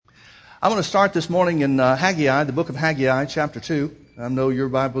I'm going to start this morning in Haggai, the book of Haggai, chapter 2. I know your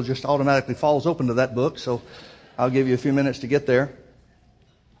Bible just automatically falls open to that book, so I'll give you a few minutes to get there.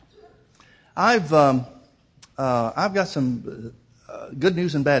 I've got some good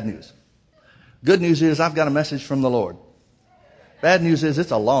news and bad news. Good news is I've got a message from the Lord. Bad news is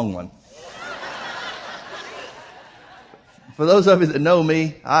it's a long one. For those of you that know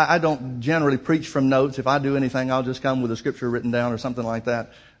me, I don't generally preach from notes. If I do anything, I'll just come with a scripture written down or something like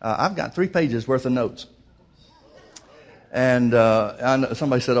that. I've got 3 pages worth of notes. And I know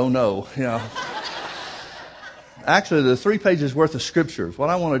somebody said, oh no. You know. Actually, the 3 pages worth of scriptures. What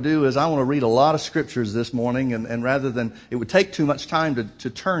I want to do is I want to read a lot of scriptures this morning, and rather than, it would take too much time to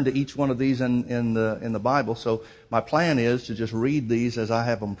turn to each one of these in the Bible. So my plan is to just read these as I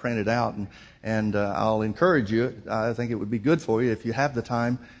have them printed out, and I'll encourage you. I think it would be good for you if you have the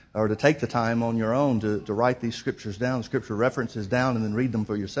time, or to take the time on your own to write these scriptures down, scripture references down, and then read them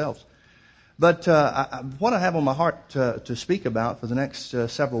for yourselves. But what I have on my heart to speak about for the next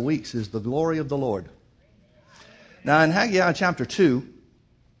several weeks is the glory of the Lord. Now, in Haggai chapter 2,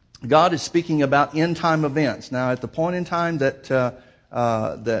 God is speaking about end-time events. Now, at the point in time that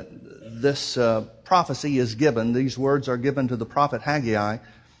this prophecy is given, these words are given to the prophet Haggai,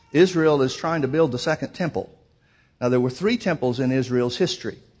 Israel is trying to build the second temple. Now, there were 3 temples in Israel's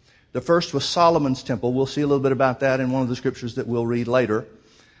history. The first was Solomon's temple. We'll see a little bit about that in one of the scriptures that we'll read later.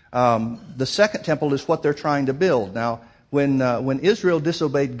 The second temple is what they're trying to build. Now, when Israel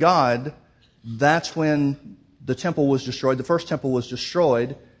disobeyed God, that's when the temple was destroyed. The first temple was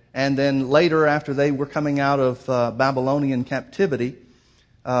destroyed. And then later, after they were coming out of Babylonian captivity,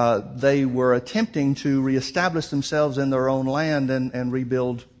 they were attempting to reestablish themselves in their own land and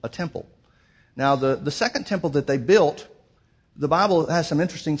rebuild a temple. Now, the second temple that they built, the Bible has some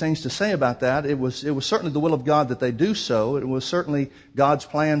interesting things to say about that. It was certainly the will of God that they do so. It was certainly God's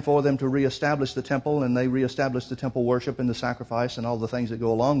plan for them to reestablish the temple, and they reestablished the temple worship and the sacrifice and all the things that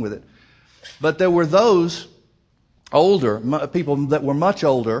go along with it. But there were those older, people that were much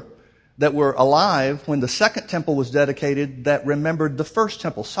older, that were alive when the second temple was dedicated, that remembered the first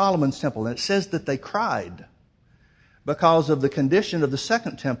temple, Solomon's temple. And it says that they cried because of the condition of the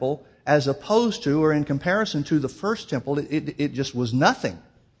second temple as opposed to, or in comparison to, the first temple. It just was nothing.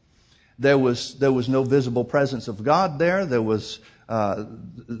 There was no visible presence of God there. There was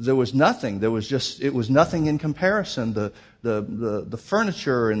nothing. It was nothing in comparison. The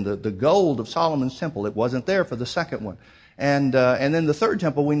furniture and the gold of Solomon's temple, it wasn't there for the second one. And then the third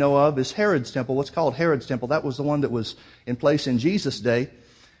temple we know of is Herod's temple, what's called Herod's temple. That was the one that was in place in Jesus' day.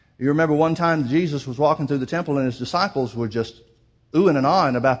 You remember one time Jesus was walking through the temple and his disciples were just oohing and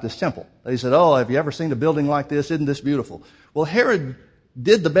ahhing about this temple. They said, oh, have you ever seen a building like this? Isn't this beautiful? Well, Herod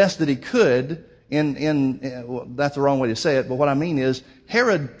did the best that he could well, that's the wrong way to say it, but what I mean is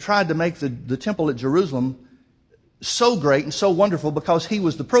Herod tried to make the temple at Jerusalem so great and so wonderful because he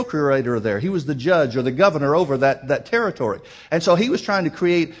was the procurator there. He was the judge or the governor over that territory. And so he was trying to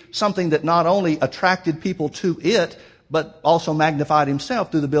create something that not only attracted people to it, but also magnified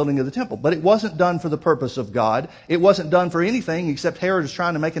himself through the building of the temple. But it wasn't done for the purpose of God. It wasn't done for anything except Herod was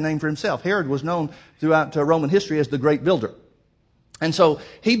trying to make a name for himself. Herod was known throughout Roman history as the great builder. And so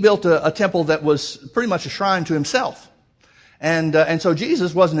he built a temple that was pretty much a shrine to himself. And so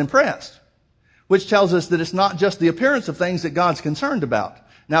Jesus wasn't impressed, which tells us that it's not just the appearance of things that God's concerned about.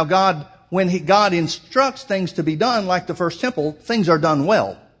 Now, when God instructs things to be done, like the first temple, things are done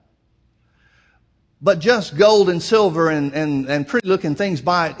well. But just gold and silver and pretty looking things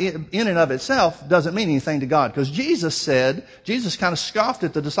in and of itself doesn't mean anything to God. Because Jesus kind of scoffed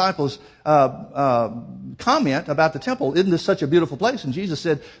at the disciples' comment about the temple. Isn't this such a beautiful place? And Jesus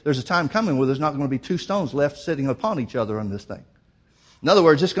said, there's a time coming where there's not going to be 2 stones left sitting upon each other on this thing. In other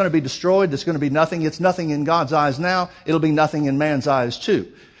words, it's going to be destroyed. It's going to be nothing. It's nothing in God's eyes now. It'll be nothing in man's eyes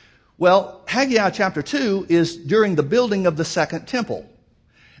too. Well, Haggai chapter 2 is during the building of the second temple.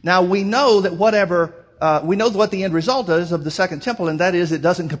 Now, we know that we know what the end result is of the second temple, and that is it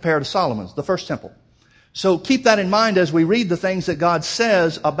doesn't compare to Solomon's, the first temple. So keep that in mind as we read the things that God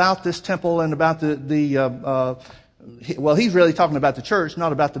says about this temple and about well, he's really talking about the church,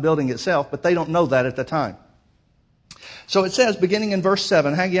 not about the building itself, but they don't know that at the time. So it says, beginning in verse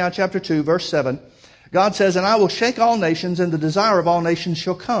 7, Haggai chapter 2, verse 7, God says, and I will shake all nations, and the desire of all nations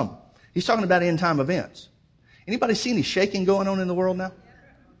shall come. He's talking about end-time events. Anybody see any shaking going on in the world now?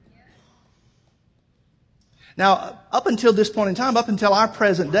 Now, up until this point in time, up until our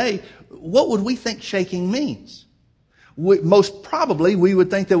present day, what would we think shaking means? Most probably, we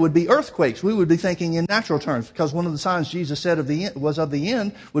would think there would be earthquakes. We would be thinking in natural terms, because one of the signs Jesus said of the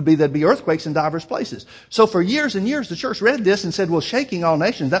end would be there'd be earthquakes in diverse places. So for years and years, the church read this and said, well, shaking all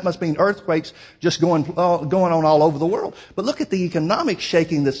nations, that must mean earthquakes just going on all over the world. But look at the economic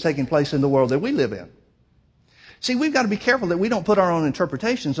shaking that's taking place in the world that we live in. See, we've got to be careful that we don't put our own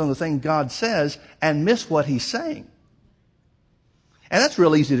interpretations on the thing God says and miss what He's saying. And that's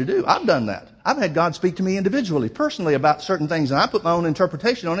real easy to do. I've done that. I've had God speak to me individually, personally about certain things, and I put my own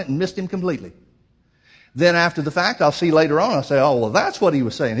interpretation on it and missed Him completely. Then after the fact, I'll see later on, I'll say, oh, well, that's what He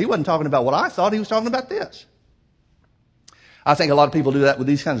was saying. He wasn't talking about what I thought. He was talking about this. I think a lot of people do that with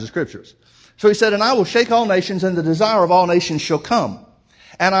these kinds of scriptures. So He said, and I will shake all nations, and the desire of all nations shall come.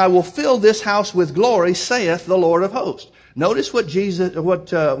 And I will fill this house with glory, saith the Lord of hosts. Notice what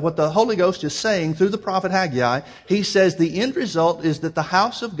the Holy Ghost is saying through the prophet Haggai. He says the end result is that the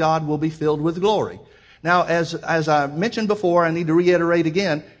house of God will be filled with glory. Now, as I mentioned before, I need to reiterate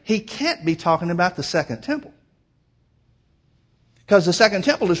again, he can't be talking about the second temple. Because the second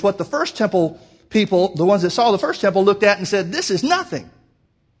temple is what the first temple people, the ones that saw the first temple, looked at and said, this is nothing.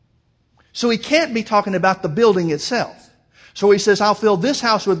 So he can't be talking about the building itself. So he says, I'll fill this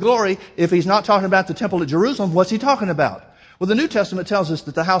house with glory. If he's not talking about the temple at Jerusalem, what's he talking about? Well, the New Testament tells us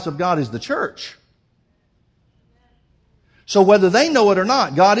that the house of God is the church. So whether they know it or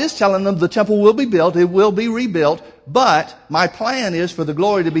not, God is telling them the temple will be built, it will be rebuilt, but my plan is for the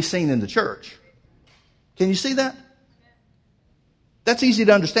glory to be seen in the church. Can you see that? That's easy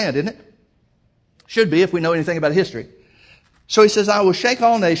to understand, isn't it? Should be if we know anything about history. So he says, I will shake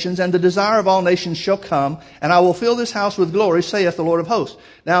all nations, and the desire of all nations shall come, and I will fill this house with glory, saith the Lord of hosts.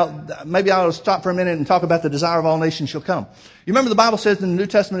 Now, maybe I'll stop for a minute and talk about the desire of all nations shall come. You remember the Bible says in the New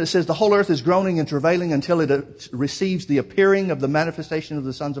Testament, it says the whole earth is groaning and travailing until it receives the appearing of the manifestation of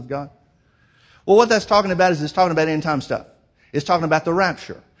the sons of God. Well, what that's talking about is it's talking about end time stuff. It's talking about the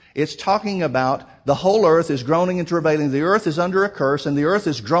rapture. It's talking about the whole earth is groaning and travailing. The earth is under a curse, and the earth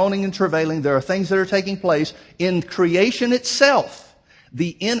is groaning and travailing. There are things that are taking place in creation itself,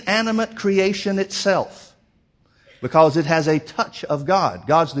 the inanimate creation itself, because it has a touch of God.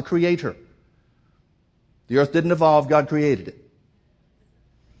 God's the creator. The earth didn't evolve, God created it.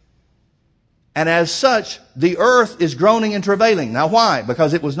 And as such, the earth is groaning and travailing. Now why?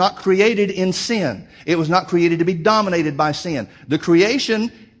 Because it was not created in sin. It was not created to be dominated by sin. The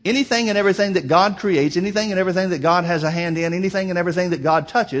creation, anything and everything that God creates, anything and everything that God has a hand in, anything and everything that God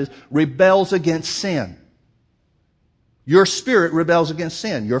touches, rebels against sin. Your spirit rebels against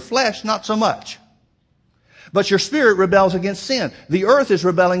sin. Your flesh, not so much. But your spirit rebels against sin. The earth is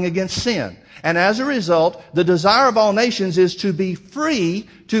rebelling against sin. And as a result, the desire of all nations is to be free,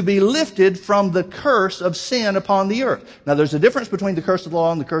 to be lifted from the curse of sin upon the earth. Now there's a difference between the curse of the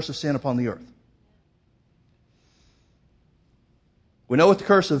law and the curse of sin upon the earth. We know what the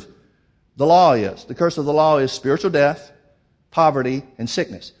curse of the law is. The curse of the law is spiritual death, poverty, and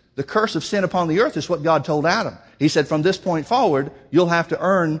sickness. The curse of sin upon the earth is what God told Adam. He said, from this point forward, you'll have to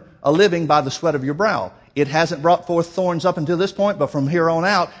earn a living by the sweat of your brow. It hasn't brought forth thorns up until this point, but from here on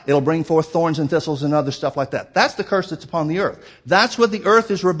out, it'll bring forth thorns and thistles and other stuff like that. That's the curse that's upon the earth. That's what the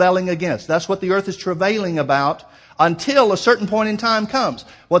earth is rebelling against. That's what the earth is travailing about until a certain point in time comes.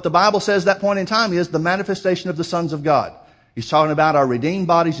 What the Bible says that point in time is the manifestation of the sons of God. He's talking about our redeemed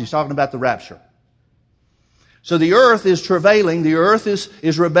bodies. He's talking about the rapture. So the earth is travailing. The earth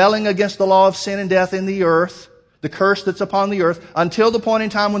is rebelling against the law of sin and death in the earth, the curse that's upon the earth, until the point in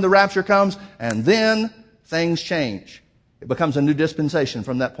time when the rapture comes, and then things change. It becomes a new dispensation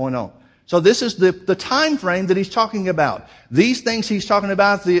from that point on. So this is the time frame that he's talking about. These things he's talking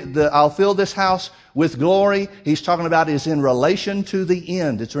about, I'll fill this house with glory, he's talking about is in relation to the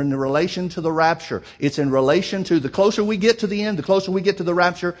end. It's in relation to the rapture. It's in relation to the closer we get to the end, the closer we get to the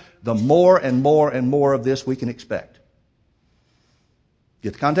rapture, the more and more and more of this we can expect.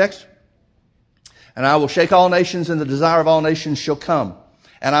 Get the context? And I will shake all nations, and the desire of all nations shall come.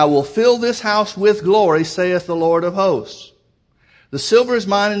 And I will fill this house with glory, saith the Lord of hosts. The silver is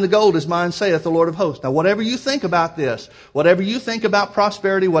mine and the gold is mine, saith the Lord of hosts. Now, whatever you think about this, whatever you think about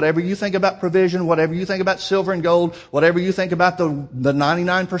prosperity, whatever you think about provision, whatever you think about silver and gold, whatever you think about the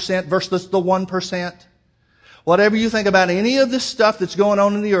 99% versus the 1%, whatever you think about any of this stuff that's going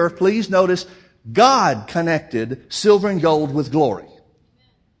on in the earth, please notice God connected silver and gold with glory.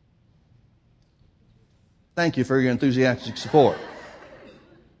 Thank you for your enthusiastic support.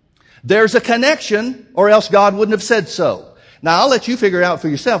 There's a connection, or else God wouldn't have said so. Now, I'll let you figure out for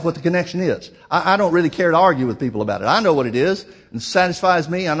yourself what the connection is. I don't really care to argue with people about it. I know what it is. It satisfies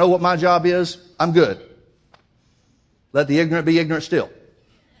me. I know what my job is. I'm good. Let the ignorant be ignorant still.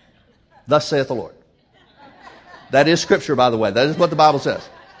 Thus saith the Lord. That is Scripture, by the way. That is what the Bible says.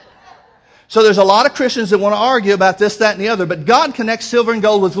 So there's a lot of Christians that want to argue about this, that, and the other, but God connects silver and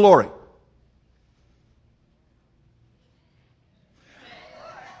gold with glory.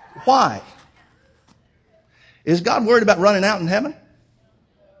 Why? Is God worried about running out in heaven?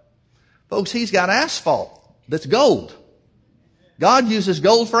 Folks, He's got asphalt that's gold. God uses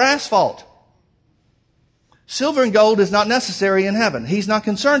gold for asphalt. Silver and gold is not necessary in heaven. He's not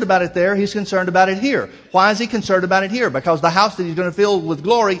concerned about it there. He's concerned about it here. Why is He concerned about it here? Because the house that He's going to fill with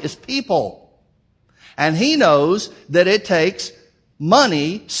glory is people. And He knows that it takes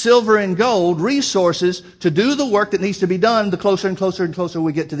money, silver and gold, resources to do the work that needs to be done the closer and closer and closer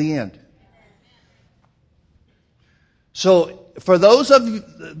we get to the end. So for those of you,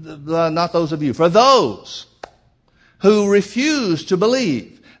 not those of you, for those who refuse to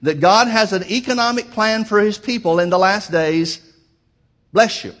believe that God has an economic plan for His people in the last days,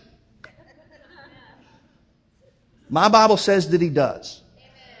 bless you. My Bible says that He does.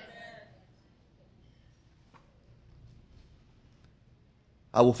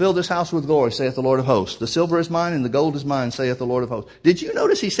 I will fill this house with glory, saith the Lord of hosts. The silver is mine and the gold is mine, saith the Lord of hosts. Did you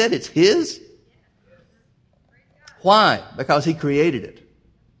notice He said it's His? Why? Because He created it.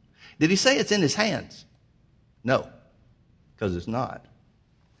 Did He say it's in His hands? No, because it's not.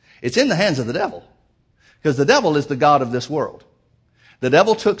 It's in the hands of the devil, because the devil is the god of this world. The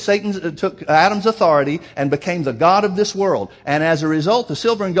devil took Adam's authority and became the god of this world. And as a result, the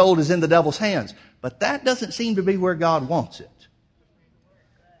silver and gold is in the devil's hands. But that doesn't seem to be where God wants it.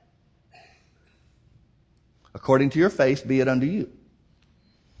 According to your faith, be it unto you.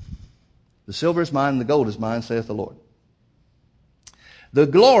 The silver is mine and the gold is mine, saith the Lord. The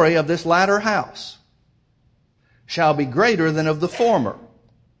glory of this latter house shall be greater than of the former.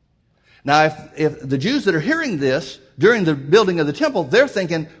 Now, if the Jews that are hearing this during the building of the temple, they're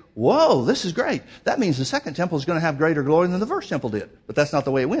thinking, whoa, this is great. That means the second temple is going to have greater glory than the first temple did. But that's not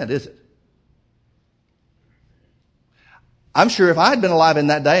the way it went, is it? I'm sure if I had been alive in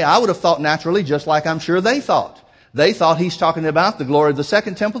that day, I would have thought naturally just like I'm sure they thought. They thought He's talking about the glory of the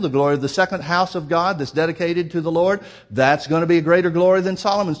second temple, the glory of the second house of God that's dedicated to the Lord. That's going to be a greater glory than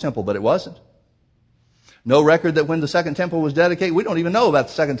Solomon's temple, but it wasn't. No record that when the second temple was dedicated, we don't even know about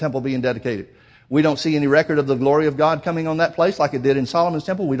the second temple being dedicated. We don't see any record of the glory of God coming on that place like it did in Solomon's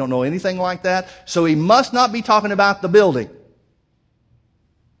temple. We don't know anything like that. So He must not be talking about the building.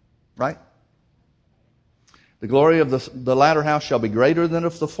 Right? The glory of the latter house shall be greater than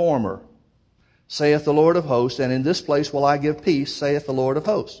of the former, saith the Lord of hosts, and in this place will I give peace, saith the Lord of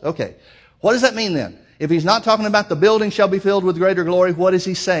hosts. Okay. What does that mean then? If He's not talking about the building shall be filled with greater glory, what is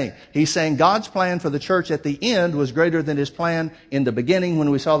He saying? He's saying God's plan for the church at the end was greater than His plan in the beginning when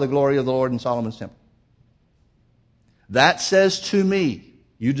we saw the glory of the Lord in Solomon's temple. That says to me,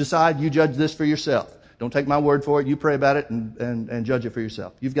 you decide, you judge this for yourself. Don't take my word for it. You pray about it and judge it for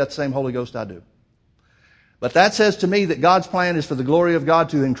yourself. You've got the same Holy Ghost I do. But that says to me that God's plan is for the glory of God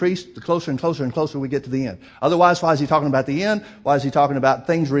to increase the closer and closer and closer we get to the end. Otherwise, why is He talking about the end? Why is He talking about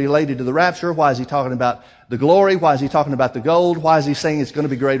things related to the rapture? Why is He talking about the glory? Why is He talking about the gold? Why is He saying it's going to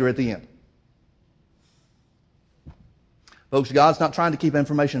be greater at the end? Folks, God's not trying to keep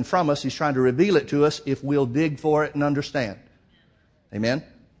information from us. He's trying to reveal it to us if we'll dig for it and understand. Amen?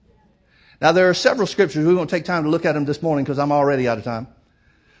 Now, there are several scriptures. We won't take time to look at them this morning because I'm already out of time.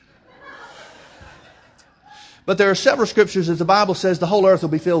 But there are several scriptures that the Bible says the whole earth will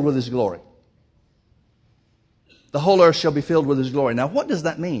be filled with His glory. The whole earth shall be filled with His glory. Now, what does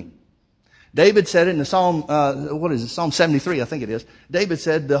that mean? David said it in the Psalm, Psalm 73, I think it is. David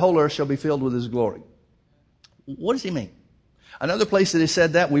said the whole earth shall be filled with His glory. What does he mean? Another place that he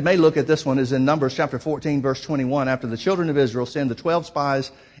said that, we may look at this one, is in Numbers chapter 14, verse 21, after the children of Israel send the 12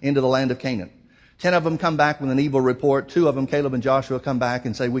 spies into the land of Canaan. 10 of them come back with an evil report. 2 of them, Caleb and Joshua, come back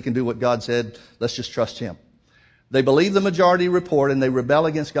and say, we can do what God said. Let's just trust Him. They believe the majority report and they rebel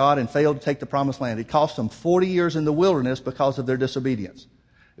against God and fail to take the promised land. It cost them 40 years in the wilderness because of their disobedience.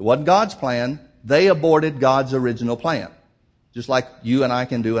 It wasn't God's plan. They aborted God's original plan, just like you and I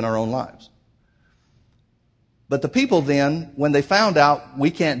can do in our own lives. But the people then, when they found out we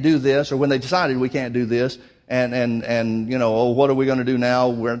can't do this, or when they decided we can't do this, and you know, oh, what are we going to do now?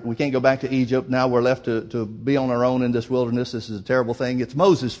 We can't go back to Egypt. Now we're left to be on our own in this wilderness. This is a terrible thing. It's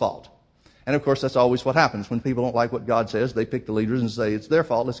Moses' fault. And of course, that's always what happens. When people don't like what God says, they pick the leaders and say, it's their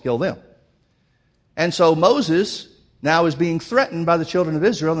fault, let's kill them. And so Moses now is being threatened by the children of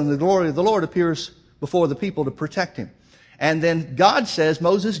Israel, and the glory of the Lord appears before the people to protect him. And then God says,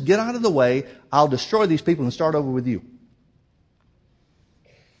 Moses, get out of the way. I'll destroy these people and start over with you.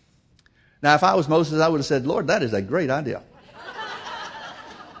 Now, if I was Moses, I would have said, Lord, that is a great idea.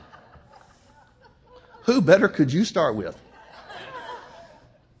 Who better could you start with?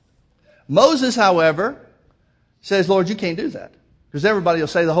 Moses, however, says, Lord, you can't do that. Because everybody will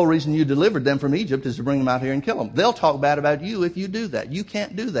say the whole reason you delivered them from Egypt is to bring them out here and kill them. They'll talk bad about you if you do that. You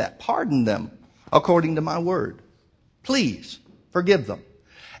can't do that. Pardon them according to my word. Please forgive them.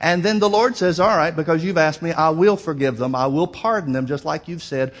 And then the Lord says, all right, because you've asked me, I will forgive them. I will pardon them just like you've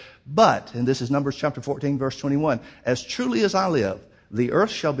said. But, and this is Numbers chapter 14, verse 21, as truly as I live, the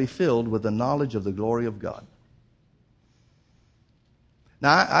earth shall be filled with the knowledge of the glory of God.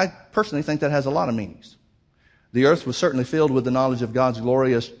 Now, I personally think that has a lot of meanings. The earth was certainly filled with the knowledge of God's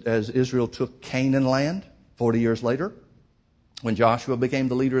glory as Israel took Canaan land 40 years later. When Joshua became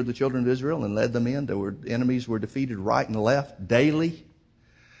the leader of the children of Israel and led them in, enemies were defeated right and left daily.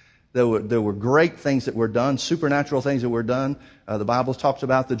 There were great things that were done, supernatural things that were done. The Bible talks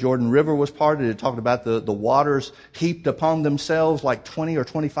about the Jordan River was parted. It talked about the waters heaped upon themselves like 20 or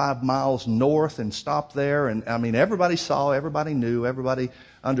 25 miles north and stopped there. And I mean, everybody saw, everybody knew, everybody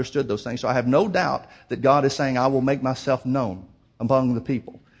understood those things. So I have no doubt that God is saying, I will make myself known among the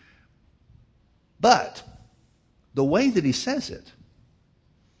people. But the way that he says it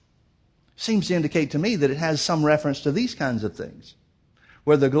seems to indicate to me that it has some reference to these kinds of things,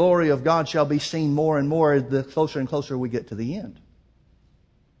 where the glory of God shall be seen more and more the closer and closer we get to the end.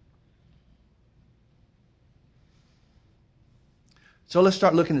 So let's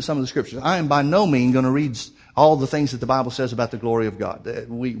start looking at some of the scriptures. I am by no means going to read all the things that the Bible says about the glory of God.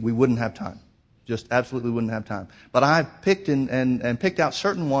 We wouldn't have time. Just absolutely wouldn't have time. But I've picked and picked out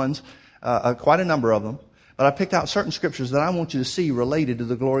certain ones, quite a number of them. But I picked out certain scriptures that I want you to see related to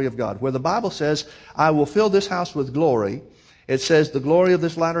the glory of God. Where the Bible says, I will fill this house with glory. It says, the glory of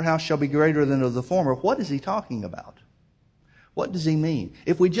this latter house shall be greater than of the former. What is he talking about? What does he mean?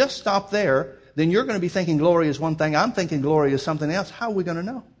 If we just stop there, then you're going to be thinking glory is one thing. I'm thinking glory is something else. How are we going to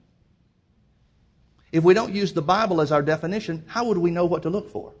know? If we don't use the Bible as our definition, how would we know what to look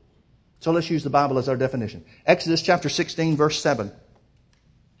for? So let's use the Bible as our definition. Exodus chapter 16, verse 7.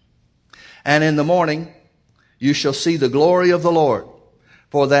 And in the morning you shall see the glory of the Lord,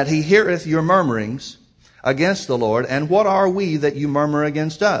 for that he heareth your murmurings against the Lord. And what are we that you murmur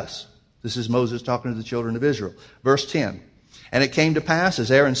against us? This is Moses talking to the children of Israel. Verse 10. And it came to pass,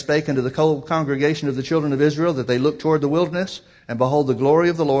 as Aaron spake unto the whole congregation of the children of Israel, that they looked toward the wilderness, and behold, the glory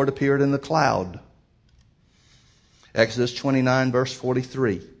of the Lord appeared in the cloud. Exodus 29, verse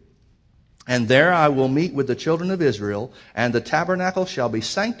 43. And there I will meet with the children of Israel, and the tabernacle shall be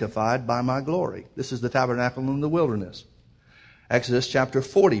sanctified by my glory. This is the tabernacle in the wilderness. Exodus chapter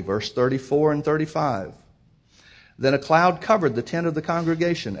 40, verse 34 and 35. Then a cloud covered the tent of the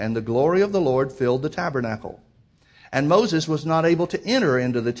congregation, and the glory of the Lord filled the tabernacle. And Moses was not able to enter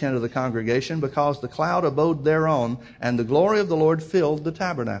into the tent of the congregation, because the cloud abode thereon, and the glory of the Lord filled the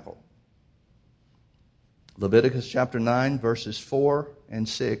tabernacle. Leviticus chapter 9, verses 4 and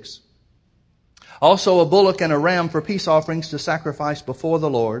 6. Also a bullock and a ram for peace offerings to sacrifice before the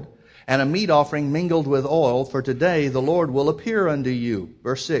Lord, and a meat offering mingled with oil, for today the Lord will appear unto you.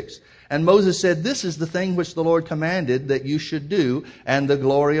 Verse 6. And Moses said, this is the thing which the Lord commanded that you should do, and the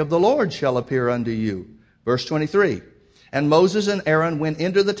glory of the Lord shall appear unto you. Verse 23. And Moses and Aaron went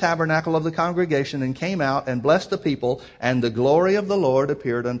into the tabernacle of the congregation, and came out and blessed the people, and the glory of the Lord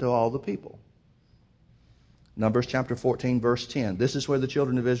appeared unto all the people. Numbers chapter 14, verse 10. This is where the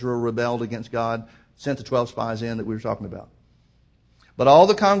children of Israel rebelled against God, sent the 12 spies in that we were talking about. But all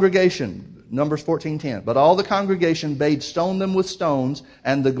the congregation, Numbers 14:10, but all the congregation bade stone them with stones,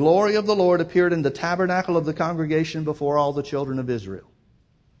 and the glory of the Lord appeared in the tabernacle of the congregation before all the children of Israel.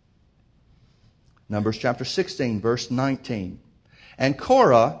 Numbers chapter 16, verse 19. And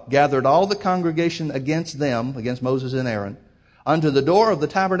Korah gathered all the congregation against them, against Moses and Aaron, unto the door of the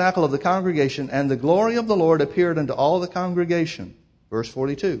tabernacle of the congregation, and the glory of the Lord appeared unto all the congregation. Verse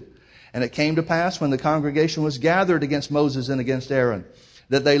 42. And it came to pass, when the congregation was gathered against Moses and against Aaron,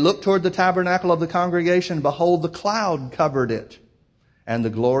 that they looked toward the tabernacle of the congregation, behold, the cloud covered it, and the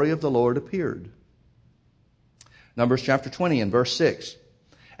glory of the Lord appeared. Numbers chapter 20 and verse 6.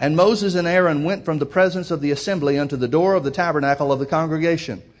 And Moses and Aaron went from the presence of the assembly unto the door of the tabernacle of the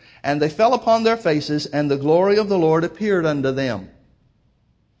congregation, and they fell upon their faces, and the glory of the Lord appeared unto them.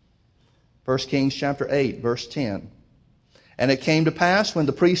 1 Kings chapter 8, verse 10. And it came to pass, when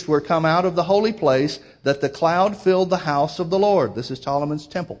the priests were come out of the holy place, that the cloud filled the house of the Lord. This is Solomon's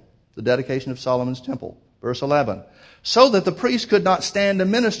temple, the dedication of Solomon's temple. Verse 11. So that the priests could not stand to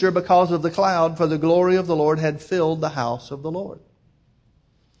minister because of the cloud, for the glory of the Lord had filled the house of the Lord.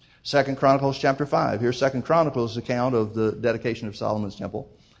 2 Chronicles chapter 5. Here's 2 Chronicles' account of the dedication of Solomon's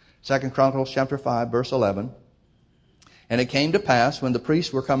temple. 2 Chronicles chapter 5, verse 11. And it came to pass, when the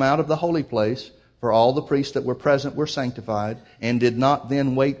priests were come out of the holy place For all the priests that were present were sanctified, and did not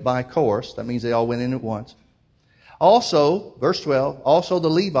then wait by course. That means they all went in at once. Also, verse 12, also the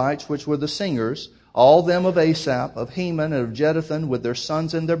Levites, which were the singers, all them of Asaph, of Heman, and of Jeduthun, with their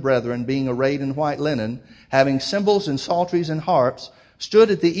sons and their brethren, being arrayed in white linen, having cymbals and psalteries and harps,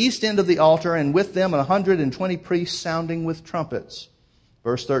 stood at the east end of the altar, and with them 120 priests sounding with trumpets.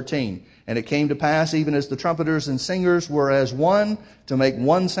 Verse 13, and it came to pass, even as the trumpeters and singers were as one, to make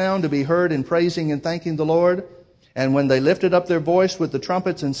one sound to be heard in praising and thanking the Lord. And when they lifted up their voice with the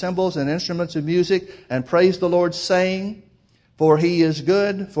trumpets and cymbals and instruments of music, and praised the Lord, saying, For he is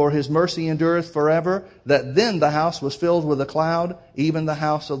good, for his mercy endureth forever, that then the house was filled with a cloud, even the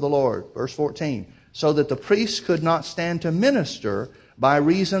house of the Lord. Verse 14, so that the priests could not stand to minister by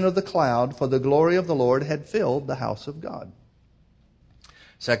reason of the cloud, for the glory of the Lord had filled the house of God.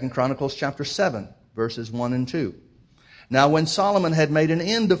 2 Chronicles chapter 7, verses 1 and 2. Now when Solomon had made an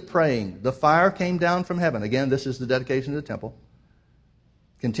end of praying, the fire came down from heaven. Again, this is the dedication of the temple.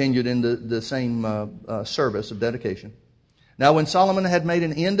 Continued in the same service of dedication. Now when Solomon had made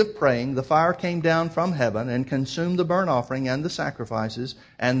an end of praying, the fire came down from heaven and consumed the burnt offering and the sacrifices,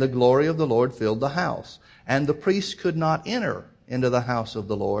 and the glory of the Lord filled the house. And the priests could not enter into the house of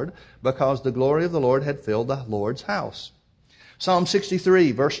the Lord, because the glory of the Lord had filled the Lord's house. Psalm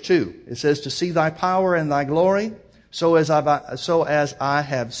 63, verse 2, it says, To see thy power and thy glory, so as I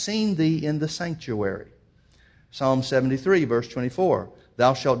have seen thee in the sanctuary. Psalm 73, verse 24,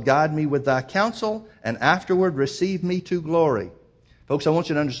 Thou shalt guide me with thy counsel, and afterward receive me to glory. Folks, I want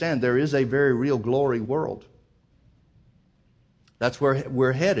you to understand there is a very real glory world. That's where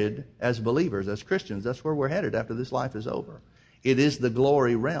we're headed as believers, as Christians. That's where we're headed after this life is over. It is the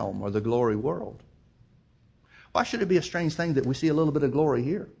glory realm or the glory world. Why should it be a strange thing that we see a little bit of glory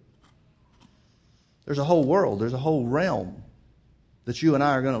here? There's a whole world, there's a whole realm that you and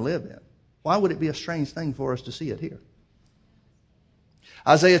I are going to live in. Why would it be a strange thing for us to see it here?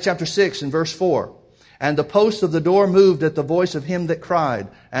 Isaiah chapter 6 and verse 4. And the posts of the door moved at the voice of him that cried,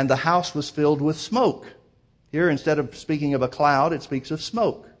 and the house was filled with smoke. Here, instead of speaking of a cloud, it speaks of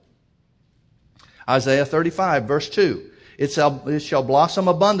smoke. Isaiah 35 verse 2. It shall blossom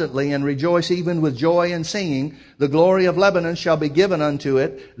abundantly and rejoice even with joy and singing. The glory of Lebanon shall be given unto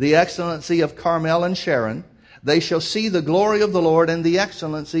it, the excellency of Carmel and Sharon. They shall see the glory of the Lord and the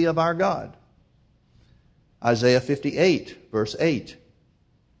excellency of our God. Isaiah 58, verse 8.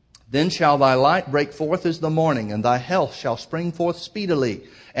 Then shall thy light break forth as the morning, and thy health shall spring forth speedily,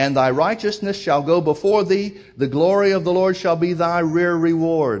 and thy righteousness shall go before thee. The glory of the Lord shall be thy rear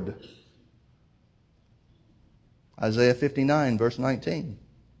reward. Isaiah 59, verse 19.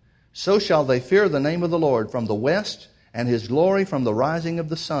 So shall they fear the name of the Lord from the west, and his glory from the rising of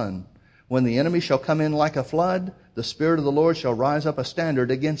the sun. When the enemy shall come in like a flood, the Spirit of the Lord shall rise up a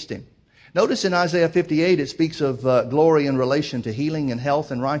standard against him. Notice in Isaiah 58 it speaks of glory in relation to healing and health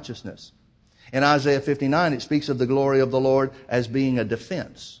and righteousness. In Isaiah 59 it speaks of the glory of the Lord as being a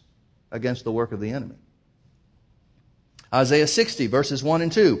defense against the work of the enemy. Isaiah 60, verses 1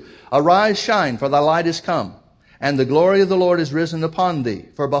 and 2. Arise, shine, for thy light is come, and the glory of the Lord is risen upon thee.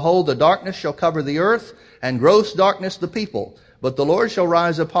 For behold, the darkness shall cover the earth, and gross darkness the people. But the Lord shall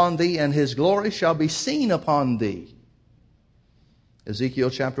rise upon thee, and his glory shall be seen upon thee. Ezekiel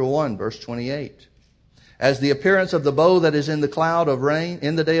chapter 1, verse 28. As the appearance of the bow that is in the cloud of rain,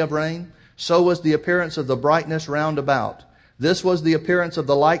 in the day of rain, so was the appearance of the brightness round about. This was the appearance of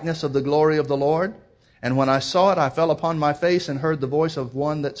the likeness of the glory of the Lord. And when I saw it, I fell upon my face and heard the voice of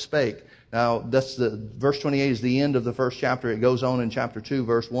one that spake. Now, that's verse 28 is the end of the first chapter. It goes on in chapter 2,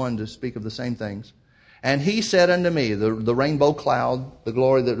 verse 1 to speak of the same things. And he said unto me, the rainbow cloud, the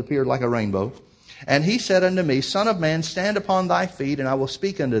glory that appeared like a rainbow. And he said unto me, Son of man, stand upon thy feet, and I will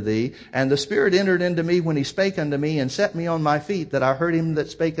speak unto thee. And the Spirit entered into me when he spake unto me, and set me on my feet, that I heard him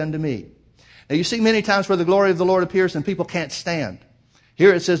that spake unto me. Now you see many times where the glory of the Lord appears and people can't stand.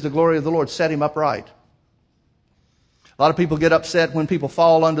 Here it says the glory of the Lord set him upright. A lot of people get upset when people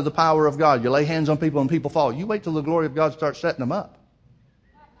fall under the power of God. You lay hands on people and people fall. You wait till the glory of God starts setting them up.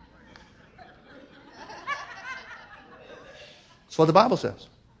 That's what the Bible says.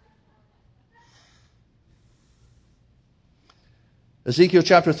 Ezekiel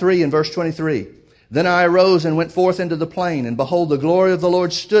chapter 3 and verse 23. Then I arose and went forth into the plain, and behold, the glory of the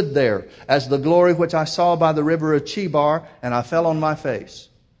Lord stood there, as the glory which I saw by the river of Chebar, and I fell on my face.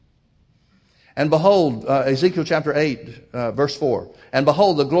 And behold, Ezekiel chapter 8, verse 4. And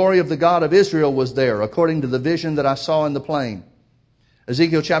behold, the glory of the God of Israel was there, according to the vision that I saw in the plain.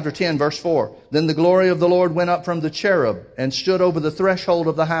 Ezekiel chapter 10, verse 4. Then the glory of the Lord went up from the cherub, and stood over the threshold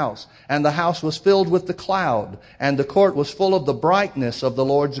of the house. And the house was filled with the cloud, and the court was full of the brightness of the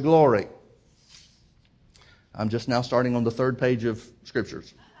Lord's glory. I'm just now starting on the third page of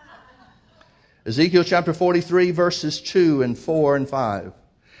Scriptures. Ezekiel chapter 43, verses 2 and 4 and 5.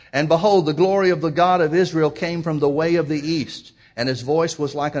 And behold, the glory of the God of Israel came from the way of the east, and his voice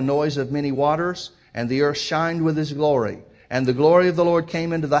was like a noise of many waters, and the earth shined with his glory. And the glory of the Lord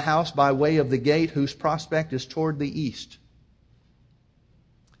came into the house by way of the gate, whose prospect is toward the east.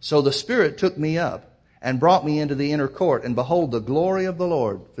 So the Spirit took me up and brought me into the inner court, and behold, the glory of the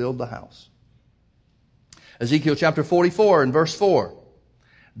Lord filled the house. Ezekiel chapter 44 and verse 4.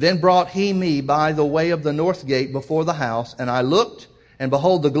 Then brought he me by the way of the north gate before the house, and I looked, and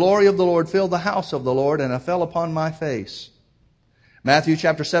behold, the glory of the Lord filled the house of the Lord, and I fell upon my face. Matthew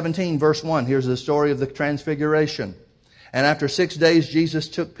chapter 17, verse 1. Here's the story of the transfiguration. And after 6 days, Jesus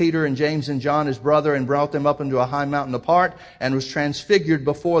took Peter and James and John, his brother, and brought them up into a high mountain apart, and was transfigured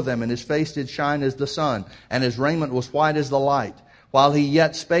before them. And his face did shine as the sun, and his raiment was white as the light. While he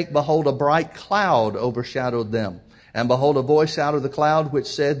yet spake, behold, a bright cloud overshadowed them. And behold, a voice out of the cloud which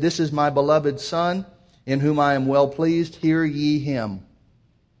said, This is my beloved Son, in whom I am well pleased. Hear ye him.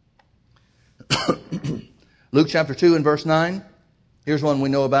 Luke chapter 2 and verse 9. Here's one we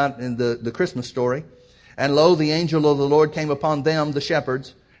know about in the Christmas story. And lo, the angel of the Lord came upon them, the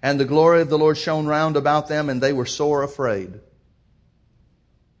shepherds, and the glory of the Lord shone round about them, and they were sore afraid.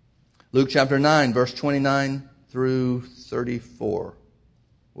 Luke chapter 9, verse 29 through 34.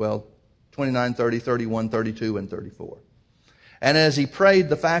 Well, 29, 30, 31, 32, and 34. And as he prayed,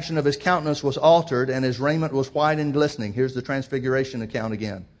 the fashion of his countenance was altered, and his raiment was white and glistening. Here's the transfiguration account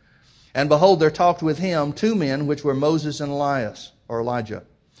again. And behold, there talked with him 2 men, which were Moses and Elijah,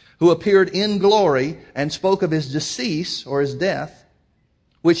 who appeared in glory and spoke of his decease, or his death,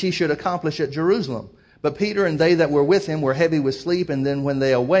 which he should accomplish at Jerusalem. But Peter and they that were with him were heavy with sleep, and then when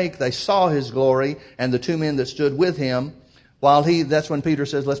they awake, they saw his glory, and the 2 men that stood with him, that's when Peter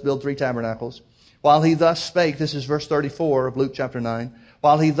says, let's build 3 tabernacles. While he thus spake, this is verse 34 of Luke chapter 9,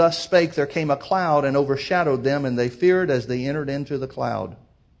 while he thus spake, there came a cloud and overshadowed them, and they feared as they entered into the cloud.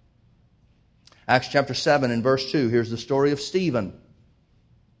 Acts chapter 7 and verse 2, here's the story of Stephen.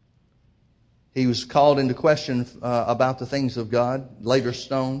 He was called into question about the things of God, later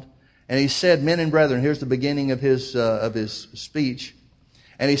stoned. And he said, Men and brethren, here's the beginning of his speech.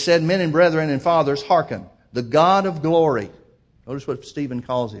 And he said, Men and brethren and fathers, hearken, the God of glory. Notice what Stephen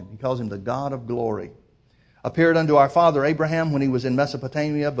calls him. He calls him the God of glory. Appeared unto our father Abraham when he was in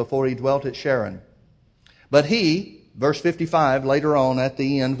Mesopotamia, before he dwelt at Sharon. But he, verse 55, later on at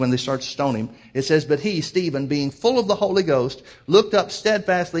the end when they start to stone him, it says, But he, Stephen, being full of the Holy Ghost, looked up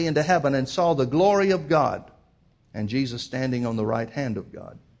steadfastly into heaven and saw the glory of God, and Jesus standing on the right hand of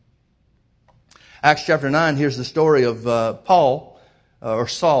God. Acts chapter 9, here's the story of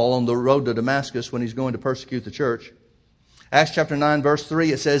Saul on the road to Damascus when he's going to persecute the church. Acts chapter 9, verse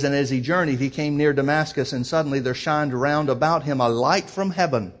 3, it says, And as he journeyed, he came near Damascus, and suddenly there shined round about him a light from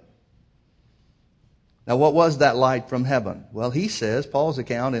heaven. Now, what was that light from heaven? Well, he says, Paul's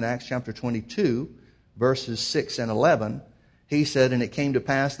account in Acts chapter 22, verses 6 and 11, he said, And it came to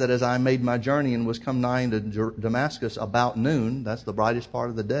pass that as I made my journey and was come nigh into Damascus about noon, that's the brightest part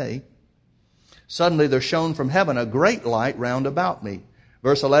of the day, suddenly there shone from heaven a great light round about me.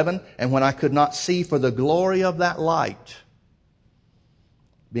 Verse 11, And when I could not see for the glory of that light,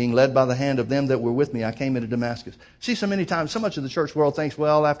 being led by the hand of them that were with me, I came into Damascus. See, so many times, so much of the church world thinks,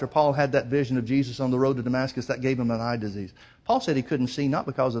 well, after Paul had that vision of Jesus on the road to Damascus, that gave him an eye disease. Paul said he couldn't see not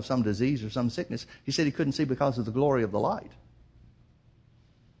because of some disease or some sickness. He said he couldn't see because of the glory of the light.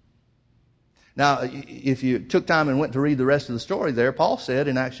 Now, if you took time and went to read the rest of the story there, Paul said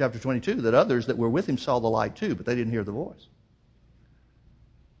in Acts chapter 22 that others that were with him saw the light too, but they didn't hear the voice.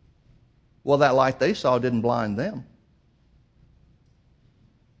 Well, that light they saw didn't blind them.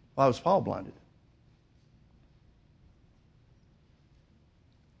 Why was Paul blinded?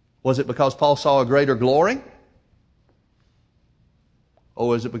 Was it because Paul saw a greater glory? Or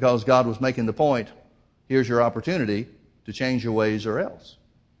was it because God was making the point, here's your opportunity to change your ways or else?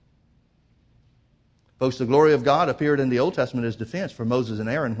 Folks, the glory of God appeared in the Old Testament as defense for Moses and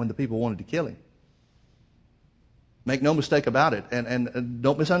Aaron when the people wanted to kill him. Make no mistake about it. And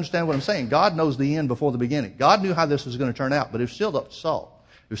don't misunderstand what I'm saying. God knows the end before the beginning. God knew how this was going to turn out, but it was still up to Saul.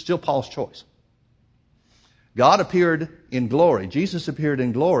 It was still Paul's choice. God appeared in glory. Jesus appeared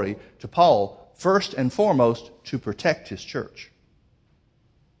in glory to Paul, first and foremost, to protect his church.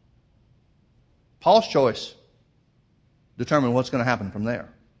 Paul's choice determined what's going to happen from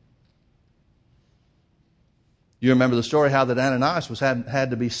there. You remember the story how that Ananias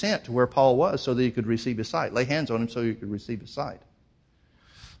had to be sent to where Paul was so that he could receive his sight. Lay hands on him so he could receive his sight.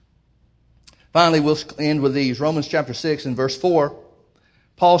 Finally, we'll end with these. Romans chapter 6 and verse 4.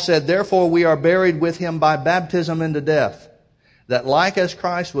 Paul said, therefore we are buried with him by baptism into death, that like as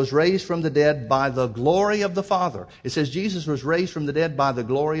Christ was raised from the dead by the glory of the Father. It says Jesus was raised from the dead by the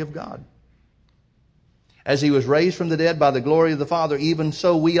glory of God. As he was raised from the dead by the glory of the Father, even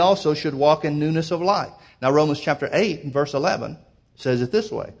so we also should walk in newness of life. Now Romans chapter 8 and verse 11 says it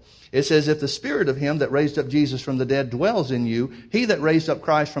this way. It says, if the spirit of him that raised up Jesus from the dead dwells in you, he that raised up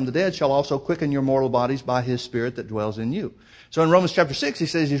Christ from the dead shall also quicken your mortal bodies by his spirit that dwells in you. So in Romans chapter 6, he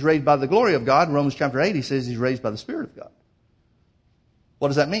says he's raised by the glory of God. In Romans chapter 8, he says he's raised by the Spirit of God. What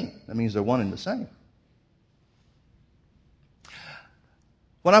does that mean? That means they're one and the same.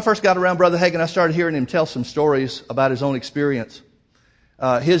 When I first got around Brother Hagin, I started hearing him tell some stories about his own experience.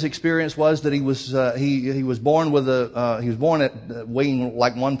 His experience was that he was born at weighing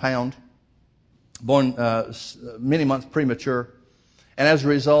like 1 pound, born many months premature. And as a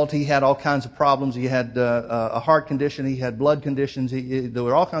result, he had all kinds of problems. He had a heart condition. He had blood conditions. There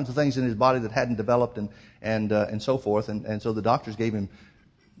were all kinds of things in his body that hadn't developed and so forth. And so the doctors gave him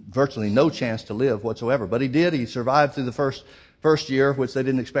virtually no chance to live whatsoever. But he did. He survived through the first year, which they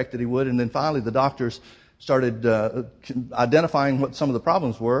didn't expect that he would. And then finally the doctors started identifying what some of the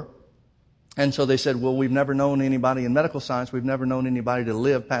problems were. And so they said, well, we've never known anybody in medical science. We've never known anybody to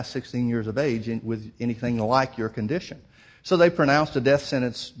live past 16 years of age with anything like your condition. So they pronounced a death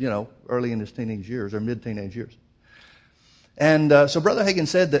sentence, early in his teenage years or mid-teenage years. And so Brother Hagin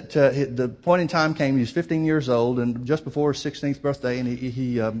said that the point in time came, he was 15 years old, and just before his 16th birthday, and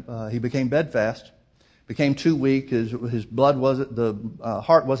he became bedfast, became too weak. His blood the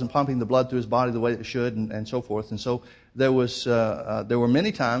heart wasn't pumping the blood through his body the way it should, and so forth. And so there were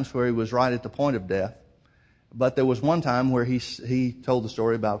many times where he was right at the point of death, but there was one time where he told the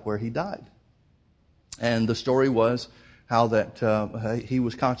story about where he died. And the story was how that he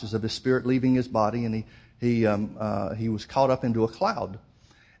was conscious of his spirit leaving his body, and he was caught up into a cloud.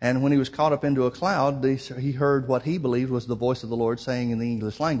 And when he was caught up into a cloud, he heard what he believed was the voice of the Lord saying in the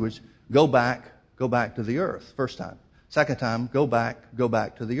English language, go back to the earth. First time. Second time, go back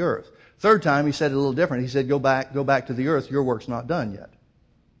to the earth. Third time, he said it a little different. He said, go back to the earth. Your work's not done yet.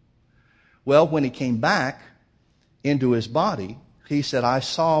 Well, when he came back into his body, he said, I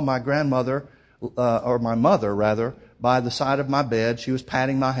saw my grandmother, or my mother rather, by the side of my bed. She was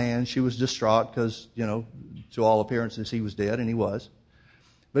patting my hand. She was distraught because, to all appearances, he was dead, and he was.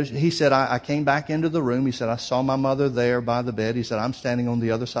 But he said, I came back into the room. He said, I saw my mother there by the bed. He said, I'm standing on the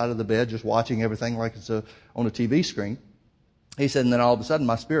other side of the bed just watching everything like it's on a TV screen. He said, and then all of a sudden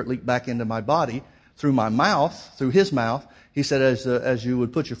my spirit leaped back into my body through my mouth, through his mouth. He said, as you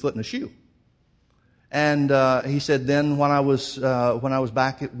would put your foot in a shoe. And he said, then when I was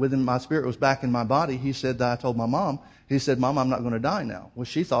back within my spirit was back in my body, he said that I told my mom. He said, Mom, I'm not going to die now. Well,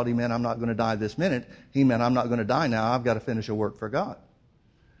 she thought he meant I'm not going to die this minute. He meant I'm not going to die now. I've got to finish a work for God.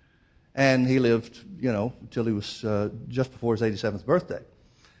 And he lived, until he was just before his 87th birthday.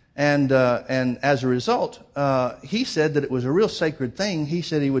 And as a result, he said that it was a real sacred thing. He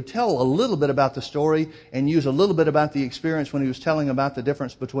said he would tell a little bit about the story and use a little bit about the experience when he was telling about the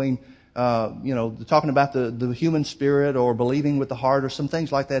difference between, talking about the human spirit or believing with the heart or some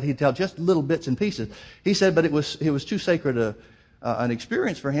things like that. He'd tell just little bits and pieces. He said, but it was too sacred an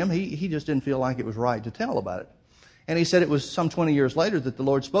experience for him. He just didn't feel like it was right to tell about it. And he said it was some 20 years later that the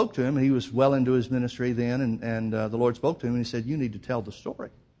Lord spoke to him. He was well into his ministry then, and the Lord spoke to him and he said, you need to tell the story.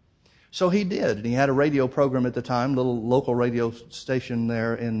 So he did, and he had a radio program at the time, little local radio station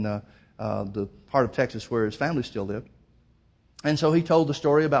there in the part of Texas where his family still lived. And so he told the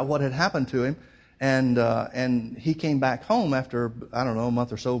story about what had happened to him, and he came back home after, a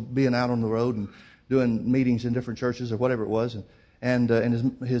month or so being out on the road and doing meetings in different churches or whatever it was. And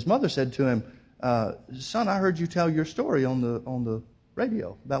his mother said to him, son, I heard you tell your story on the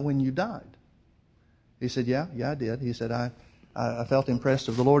radio about when you died. He said, yeah, I did. He said, I felt impressed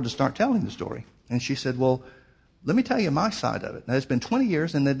of the Lord to start telling the story. And she said, well, let me tell you my side of it. Now, it's been 20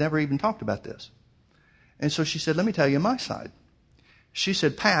 years and they'd never even talked about this. And so she said, let me tell you my side. She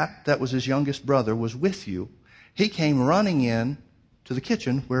said, Pat, that was his youngest brother, was with you. He came running in to the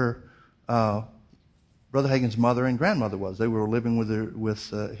kitchen where Brother Hagin's mother and grandmother was. They were living with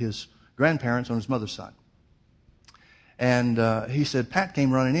his grandparents on his mother's side. And he said, Pat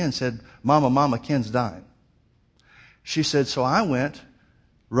came running in and said, Mama, Ken's dying. She said, so I went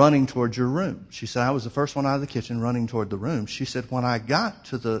running toward your room. She said, I was the first one out of the kitchen running toward the room. She said, when I got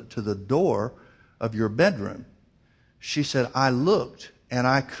to the door of your bedroom, she said, I looked and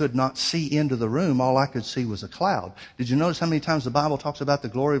I could not see into the room. All I could see was a cloud. Did you notice how many times the Bible talks about the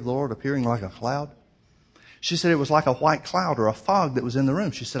glory of the Lord appearing like a cloud? She said it was like a white cloud or a fog that was in the room.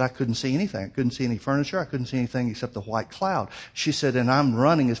 She said, I couldn't see anything. I couldn't see any furniture. I couldn't see anything except the white cloud. She said, and I'm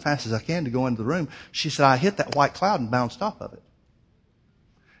running as fast as I can to go into the room. She said, I hit that white cloud and bounced off of it.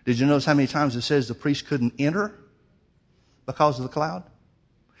 Did you notice how many times it says the priest couldn't enter because of the cloud?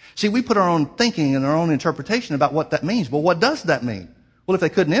 See, we put our own thinking and our own interpretation about what that means. Well, what does that mean? Well, if they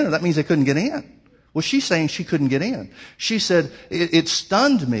couldn't enter, that means they couldn't get in. Well, she's saying she couldn't get in. She said, it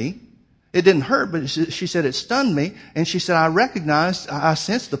stunned me. It didn't hurt, but she said it stunned me. And she said, I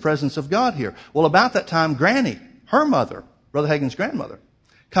sensed the presence of God here. Well, about that time, Granny, her mother, Brother Hagin's grandmother,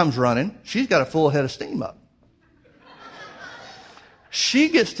 comes running. She's got a full head of steam up. She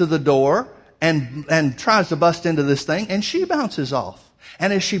gets to the door and tries to bust into this thing, and she bounces off.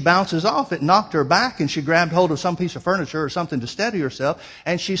 And as she bounces off, it knocked her back, and she grabbed hold of some piece of furniture or something to steady herself.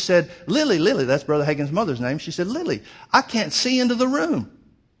 And she said, Lily, that's Brother Hagin's mother's name. She said, Lily, I can't see into the room.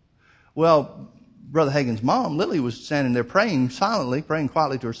 Well, Brother Hagin's mom, Lily, was standing there praying silently, praying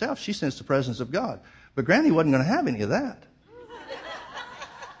quietly to herself. She sensed the presence of God. But Granny wasn't going to have any of that.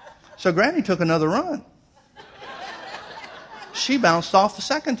 So Granny took another run. She bounced off the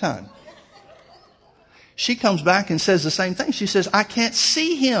second time. She comes back and says the same thing. She says, I can't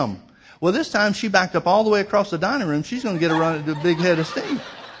see him. Well, this time she backed up all the way across the dining room. She's going to get a run at the big head of steam.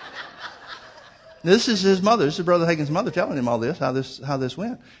 This is his mother. This is Brother Hagin's mother telling him all this, how this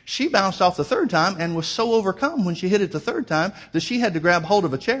went. She bounced off the third time and was so overcome when she hit it the third time that she had to grab hold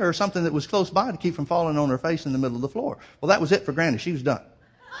of a chair or something that was close by to keep from falling on her face in the middle of the floor. Well, that was it for Granny. She was done.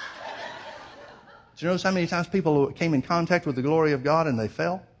 Did you notice how many times people came in contact with the glory of God and they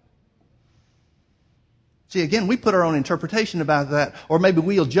fell? See, again, we put our own interpretation about that, or maybe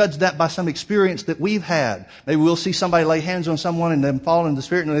we'll judge that by some experience that we've had. Maybe we'll see somebody lay hands on someone and then fall in the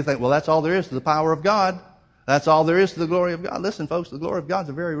Spirit, and they think, well, that's all there is to the power of God. That's all there is to the glory of God. Listen, folks, the glory of God's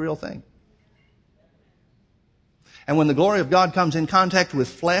a very real thing. And when the glory of God comes in contact with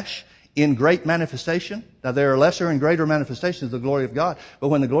flesh in great manifestation, now there are lesser and greater manifestations of the glory of God, but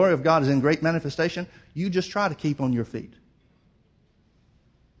when the glory of God is in great manifestation, you just try to keep on your feet.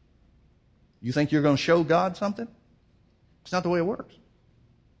 You think you're going to show God something? It's not the way it works.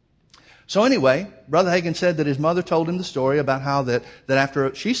 So anyway, Brother Hagin said that his mother told him the story about how that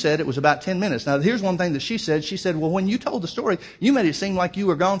after, she said it was about 10 minutes. Now here's one thing that she said. She said, well, when you told the story, you made it seem like you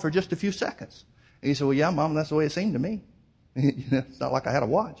were gone for just a few seconds. And he said, well, yeah, Mom, that's the way it seemed to me. It's not like I had a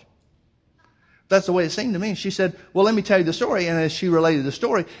watch. That's the way it seemed to me. She said, well, let me tell you the story. And as she related the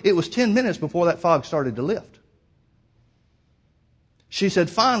story, it was 10 minutes before that fog started to lift. She said,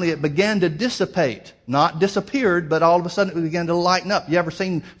 finally, it began to dissipate. Not disappeared, but all of a sudden it began to lighten up. You ever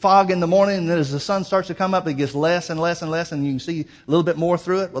seen fog in the morning, and then as the sun starts to come up, it gets less and less and less, and you can see a little bit more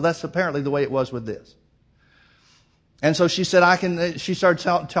through it? Well, that's apparently the way it was with this. And so she said, she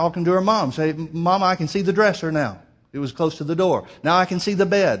started talking to her mom. Say, Mama, I can see the dresser now. It was close to the door. Now I can see the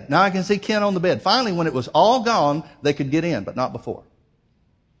bed. Now I can see Ken on the bed. Finally, when it was all gone, they could get in, but not before.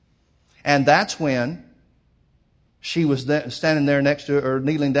 And that's when she was standing there next to, or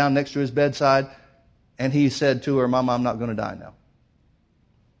kneeling down next to his bedside, and he said to her, Mama, I'm not going to die now.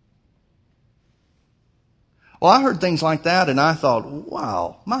 Well, I heard things like that, and I thought,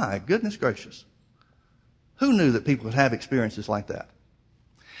 wow, my goodness gracious. Who knew that people could have experiences like that?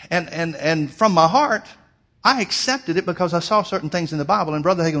 And from my heart, I accepted it because I saw certain things in the Bible, and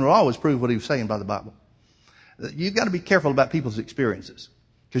Brother Hagin would always prove what he was saying by the Bible. You've got to be careful about people's experiences.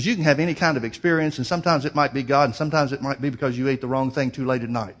 Because you can have any kind of experience, and sometimes it might be God, and sometimes it might be because you ate the wrong thing too late at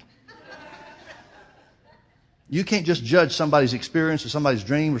night. You can't just judge somebody's experience or somebody's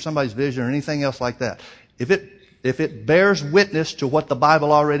dream or somebody's vision or anything else like that. If it bears witness to what the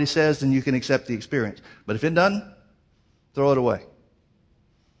Bible already says, then you can accept the experience. But if it doesn't, throw it away.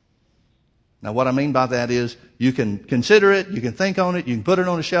 Now what I mean by that is you can consider it, you can think on it, you can put it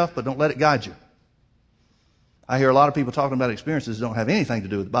on a shelf, but don't let it guide you. I hear a lot of people talking about experiences that don't have anything to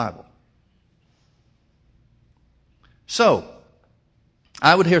do with the Bible. So,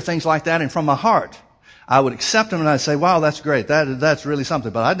 I would hear things like that, and from my heart, I would accept them, and I'd say, wow, that's great. That's really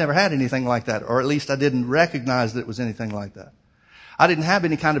something. But I'd never had anything like that, or at least I didn't recognize that it was anything like that. I didn't have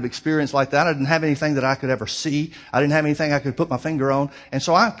any kind of experience like that. I didn't have anything that I could ever see. I didn't have anything I could put my finger on. And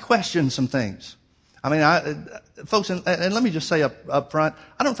so I questioned some things. I mean, folks, and let me just say up front,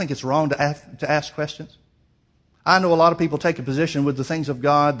 I don't think it's wrong to ask questions. I know a lot of people take a position with the things of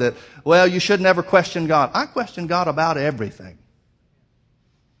God that, well, you should never question God. I question God about everything.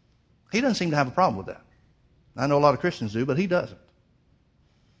 He doesn't seem to have a problem with that. I know a lot of Christians do, but he doesn't.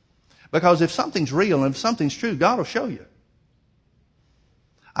 Because if something's real and if something's true, God will show you.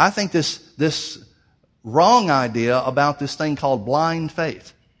 I think this wrong idea about this thing called blind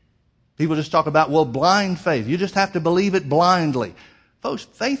faith. People just talk about, well, blind faith. You just have to believe it blindly. Folks,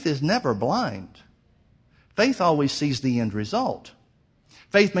 faith is never blind. Faith always sees the end result.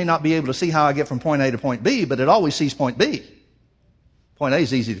 Faith may not be able to see how I get from point A to point B, but it always sees point B. Point A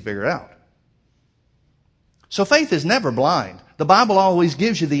is easy to figure out. So faith is never blind. The Bible always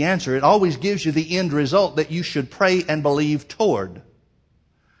gives you the answer. It always gives you the end result that you should pray and believe toward.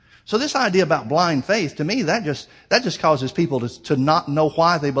 So this idea about blind faith, to me, that just causes people to not know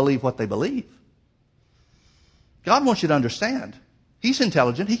why they believe what they believe. God wants you to understand. He's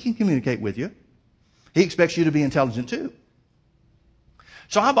intelligent. He can communicate with you. He expects you to be intelligent too.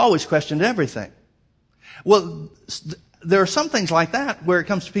 So I've always questioned everything. Well, there are some things like that where it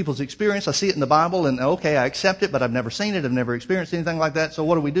comes to people's experience. I see it in the Bible and okay, I accept it, but I've never seen it. I've never experienced anything like that. So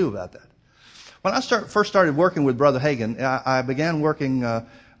what do we do about that? When I first started working with Brother Hagin, I began working,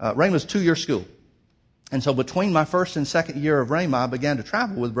 Rhema's 2-year school. And so between my first and second year of Rhema, I began to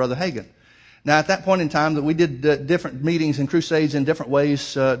travel with Brother Hagin. Now at that point in time that we did different meetings and crusades in different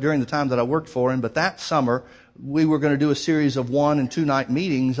ways during the time that I worked for him, but that summer we were going to do a series of 1- and 2-night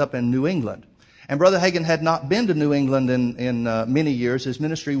meetings up in New England. And Brother Hagin had not been to New England in many years. His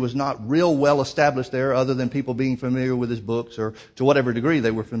ministry was not real well established there other than people being familiar with his books or to whatever degree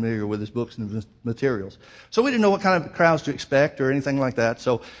they were familiar with his books and his materials. So we didn't know what kind of crowds to expect or anything like that.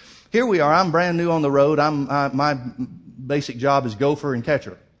 So here we are. I'm brand new on the road. My basic job is gopher and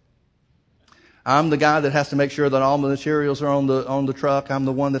catcher. I'm the guy that has to make sure that all the materials are on the truck. I'm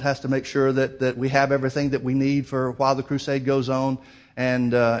the one that has to make sure that we have everything that we need for while the crusade goes on.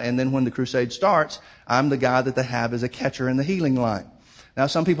 And then when the crusade starts, I'm the guy that they have as a catcher in the healing line. Now,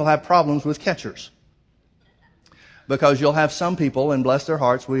 some people have problems with catchers. Because you'll have some people, and bless their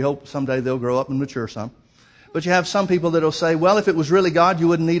hearts, we hope someday they'll grow up and mature some. But you have some people that'll say, well, if it was really God, you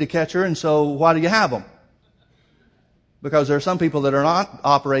wouldn't need a catcher, and so why do you have them? Because there are some people that are not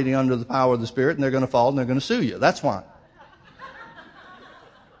operating under the power of the Spirit, and they're going to fall and they're going to sue you. That's why.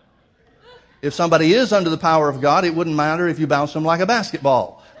 If somebody is under the power of God, it wouldn't matter if you bounce them like a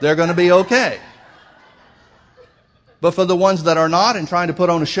basketball. They're going to be okay. But for the ones that are not and trying to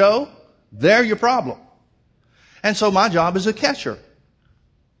put on a show, they're your problem. And so my job is a catcher.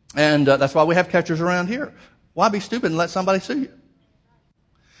 And that's why we have catchers around here. Why be stupid and let somebody sue you?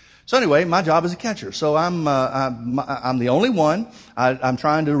 So anyway, my job is a catcher. So I'm the only one. I'm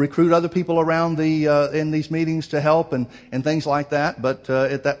trying to recruit other people around in these meetings to help and things like that. But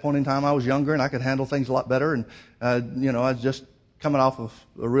at that point in time, I was younger and I could handle things a lot better. And I was just coming off of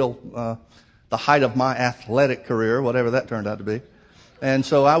the height of my athletic career, whatever that turned out to be. And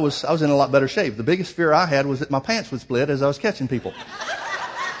so I was in a lot better shape. The biggest fear I had was that my pants would split as I was catching people.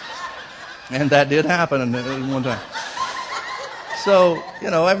 And that did happen one time. So,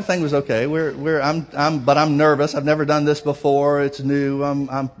 everything was okay. But I'm nervous. I've never done this before. It's new.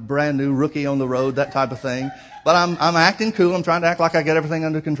 I'm brand new, rookie on the road, that type of thing. But I'm acting cool. I'm trying to act like I get everything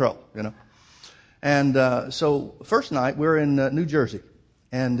under control, And, so first night we're in New Jersey,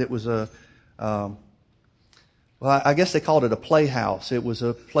 and it was I guess they called it a playhouse. It was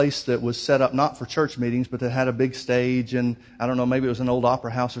a place that was set up not for church meetings, but that had a big stage, and I don't know, maybe it was an old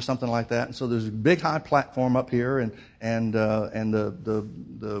opera house or something like that. And so there's a big high platform up here, and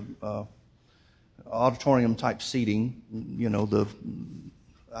the auditorium type seating.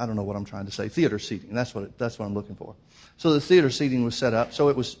 I don't know what I'm trying to say. Theater seating. That's what I'm looking for. So the theater seating was set up. So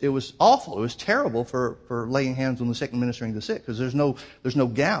it was awful. It was terrible for laying hands on the sick and ministering to the sick because there's no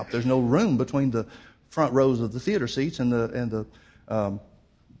gap. There's no room between the front rows of the theater seats and the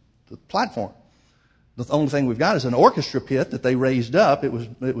platform. The only thing we've got is an orchestra pit that they raised up. It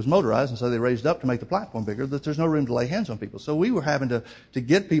was motorized, and so they raised up to make the platform bigger. That there's no room to lay hands on people. So we were having to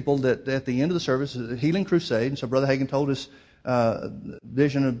get people that at the end of the service, a healing crusade. And so Brother Hagin told us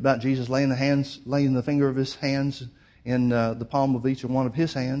vision about Jesus laying the finger of his hands in the palm of each one of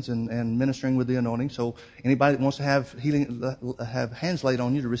his hands and ministering with the anointing. So anybody that wants to have hands laid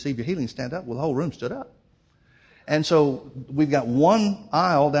on you to receive your healing, stand up. Well, the whole room stood up. And so we've got one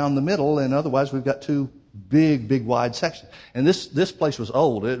aisle down the middle, and otherwise we've got two big wide sections. And this place was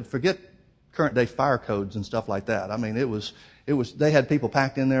old. Forget current day fire codes and stuff like that. I mean, it was they had people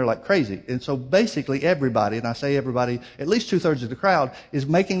packed in there like crazy. And so basically everybody, and I say everybody, at least 2/3 of the crowd is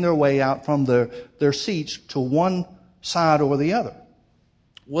making their way out from their seats to one side or the other.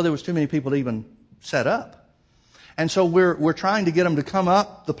 Well, there was too many people to even set up. And so we're trying to get them to come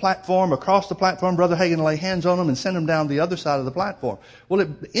up the platform, across the platform. Brother Hagin lay hands on them and send them down the other side of the platform. Well, it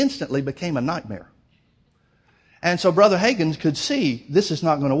instantly became a nightmare. And so Brother Hagin could see this is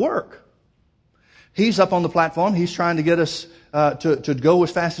not going to work. He's up on the platform. He's trying to get us to go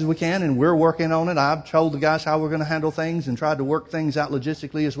as fast as we can, and we're working on it. I've told the guys how we're going to handle things and tried to work things out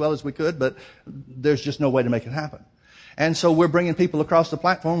logistically as well as we could, but there's just no way to make it happen. And so we're bringing people across the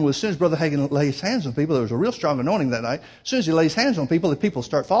platform. Well, as soon as Brother Hagin lays hands on people, there was a real strong anointing that night. As soon as he lays hands on people, the people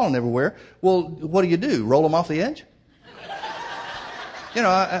start falling everywhere. Well, what do? Roll them off the edge? We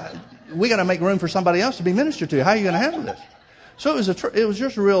got to make room for somebody else to be ministered to. How are you going to handle this? So it was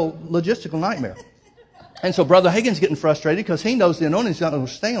just a real logistical nightmare. And so Brother Hagin's getting frustrated because he knows the anointing's not going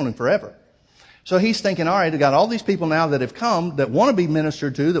to stay on him forever. So he's thinking, all right, I got all these people now that have come, that want to be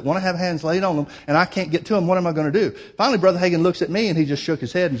ministered to, that want to have hands laid on them, and I can't get to them. What am I going to do? Finally, Brother Hagin looks at me, and he just shook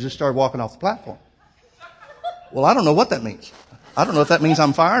his head and just started walking off the platform. Well, I don't know what that means. I don't know if that means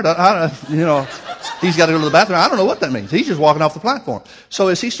I'm fired. He's got to go to the bathroom. I don't know what that means. He's just walking off the platform. So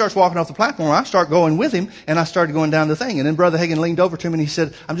as he starts walking off the platform, I start going with him, and I started going down the thing. And then Brother Hagin leaned over to me, and he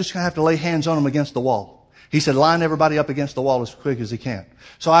said, I'm just going to have to lay hands on him against the wall. He said, line everybody up against the wall as quick as he can.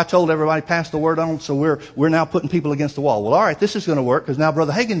 So I told everybody, pass the word on them. So we're now putting people against the wall. Well, all right, this is going to work because now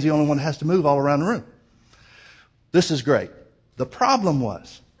Brother Hagin's the only one that has to move all around the room. This is great. The problem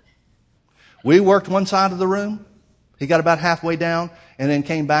was, we worked one side of the room. He got about halfway down and then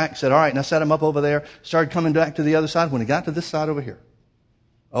came back, said, all right, now set him up over there. Started coming back to the other side. When he got to this side over here,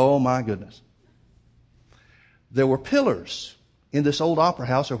 oh my goodness. There were pillars in this old opera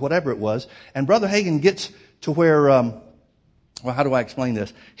house or whatever it was. And Brother Hagin gets to where, how do I explain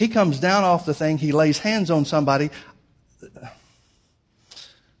this? He comes down off the thing. He lays hands on somebody.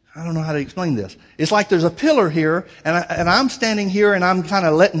 I don't know how to explain this. It's like there's a pillar here, and I'm standing here, and I'm kind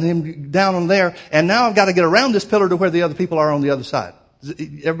of letting him down on there, and now I've got to get around this pillar to where the other people are on the other side.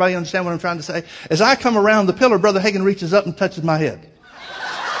 Everybody understand what I'm trying to say? As I come around the pillar, Brother Hagin reaches up and touches my head.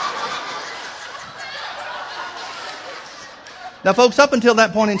 Now, folks, up until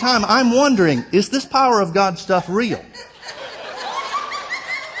that point in time, I'm wondering, is this power of God stuff real?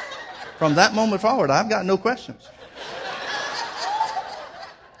 From that moment forward, I've got no questions.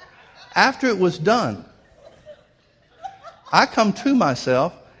 After it was done, I come to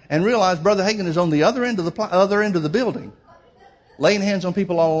myself and realize Brother Hagin is on the other end of the building, laying hands on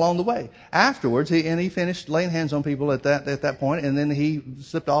people all along the way. Afterwards, he finished laying hands on people at that point, and then he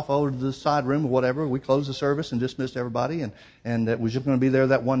slipped off over to the side room or whatever. We closed the service and dismissed everybody, and it was just going to be there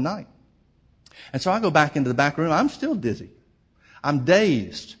that one night. And so I go back into the back room. I'm still dizzy. I'm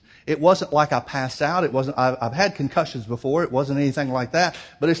dazed. It wasn't like I passed out. It wasn't. I've had concussions before. It wasn't anything like that.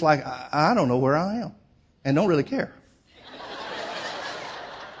 But it's like I don't know where I am, and don't really care.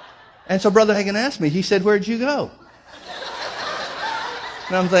 And so Brother Hagin asked me. He said, "Where'd you go?"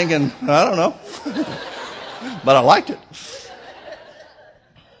 And I'm thinking, I don't know. But I liked it.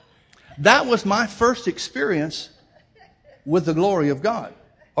 That was my first experience with the glory of God,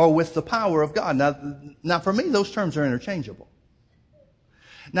 or with the power of God. Now for me, those terms are interchangeable.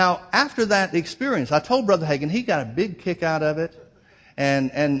 Now, after that experience, I told Brother Hagin, he got a big kick out of it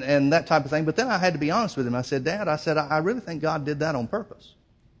and that type of thing. But then I had to be honest with him. I said, Dad, I really think God did that on purpose.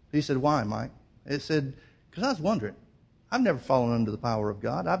 He said, why, Mike? It said, because I was wondering. I've never fallen under the power of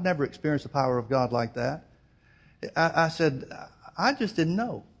God. I've never experienced the power of God like that. I said, I just didn't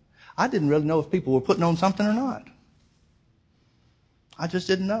know. I didn't really know if people were putting on something or not. I just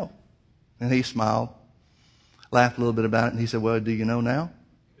didn't know. And he smiled, laughed a little bit about it, and he said, well, do you know now?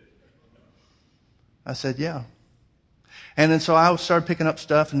 I said, yeah. And then so I started picking up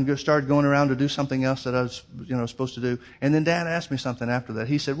stuff and started going around to do something else that I was, supposed to do. And then Dad asked me something after that.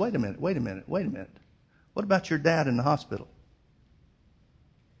 He said, wait a minute. What about your dad in the hospital?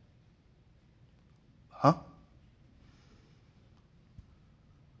 Huh?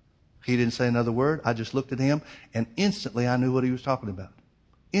 He didn't say another word. I just looked at him, and instantly I knew what he was talking about.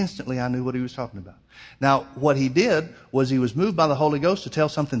 Now, what he did was he was moved by the Holy Ghost to tell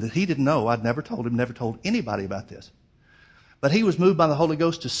something that he didn't know. I'd never told him, never told anybody about this. But he was moved by the Holy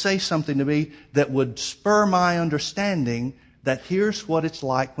Ghost to say something to me that would spur my understanding that here's what it's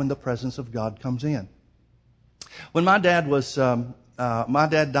like when the presence of God comes in. When my dad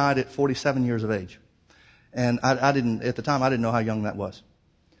died at 47 years of age. And at the time, I didn't know how young that was.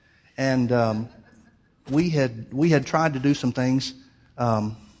 And we had tried to do some things.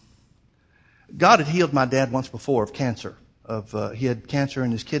 God had healed my dad once before of cancer. He had cancer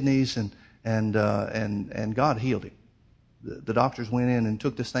in his kidneys, and God healed him. The doctors went in and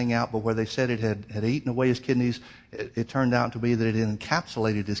took this thing out, but where they said it had eaten away his kidneys, it turned out to be that it had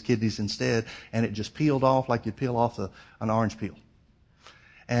encapsulated his kidneys instead, and it just peeled off like you'd peel off an orange peel.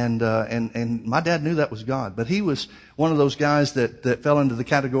 And my dad knew that was God, but he was one of those guys that fell into the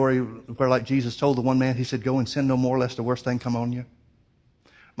category where, like Jesus told the one man, he said, "Go and sin no more, lest the worst thing come on you."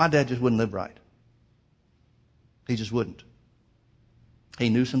 My dad just wouldn't live right. He just wouldn't. He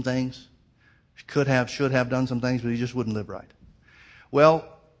knew some things, could have, should have done some things, but he just wouldn't live right. Well,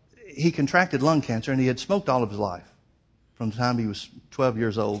 he contracted lung cancer, and he had smoked all of his life from the time he was 12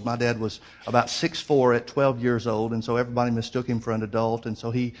 years old. My dad was about 6'4" at 12 years old, and so everybody mistook him for an adult, and so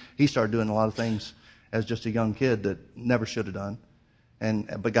he started doing a lot of things as just a young kid that never should have done,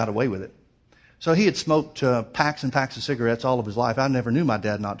 but got away with it. So he had smoked packs and packs of cigarettes all of his life. I never knew my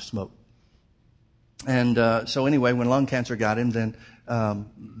dad not to smoke. And so anyway, when lung cancer got him, then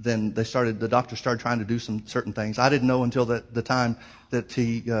the doctor started trying to do some certain things. I didn't know until the time that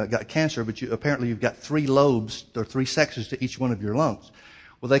he got cancer, but apparently you've got 3 lobes or 3 sections to each one of your lungs.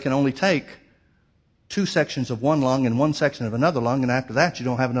 Well, they can only take 2 sections of one lung and 1 section of another lung, and after that you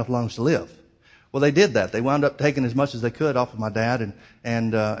don't have enough lungs to live. Well, they did that. They wound up taking as much as they could off of my dad,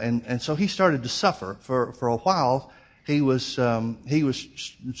 and so he started to suffer for a while. He was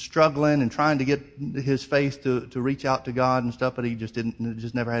struggling and trying to get his faith to reach out to God and stuff, but he just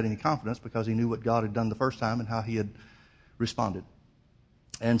never had any confidence because he knew what God had done the first time and how he had responded.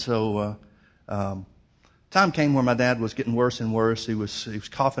 And so time came where my dad was getting worse and worse. He was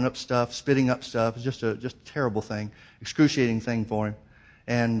coughing up stuff, spitting up stuff. It was just a terrible thing, excruciating thing for him.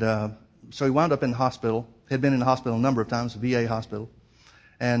 And so he wound up in the hospital. Had been in the hospital a number of times, a VA hospital.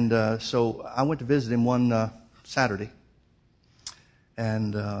 And so I went to visit him one Saturday.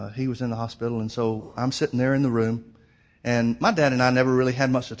 And he was in the hospital, and so I'm sitting there in the room. And my dad and I never really had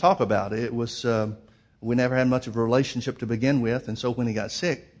much to talk about. It was we never had much of a relationship to begin with, and so when he got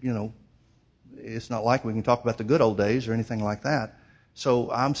sick, it's not like we can talk about the good old days or anything like that.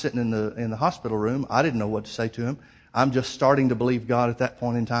 So I'm sitting in the hospital room. I didn't know what to say to him. I'm just starting to believe God at that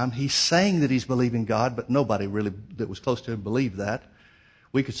point in time. He's saying that he's believing God, but nobody really that was close to him believed that.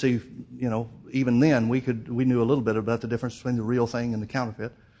 We could see, even then we knew a little bit about the difference between the real thing and the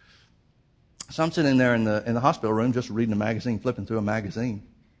counterfeit. So I'm sitting there in the hospital room just reading a magazine, flipping through a magazine.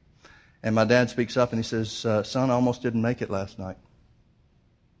 And my dad speaks up and he says, "Son, I almost didn't make it last night."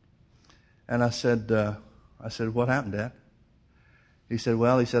 And I said, "What happened, Dad?" He said,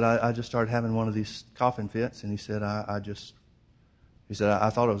 I just started having one of these coughing fits. And he said, I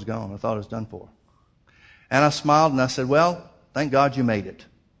thought I was gone. I thought I was done for. And I smiled and I said, "Well, thank God you made it."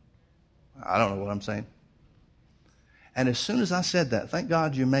 I don't know what I'm saying. And as soon as I said that, "Thank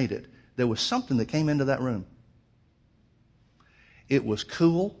God you made it," there was something that came into that room. It was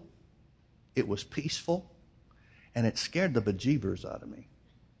cool. It was peaceful. And it scared the bejeebers out of me.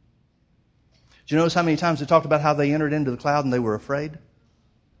 Do you notice how many times they talked about how they entered into the cloud and they were afraid?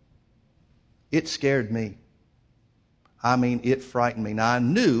 It scared me. I mean, it frightened me. Now, I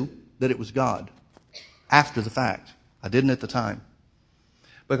knew that it was God after the fact. I didn't at the time.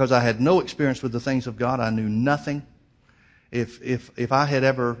 Because I had no experience with the things of God. I knew nothing. If I had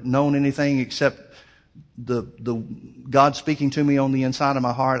ever known anything except the God speaking to me on the inside of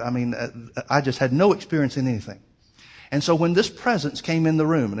my heart, I just had no experience in anything. And so when this presence came in the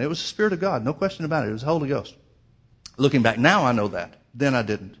room, and it was the Spirit of God, no question about it, it was the Holy Ghost. Looking back now, I know that. Then I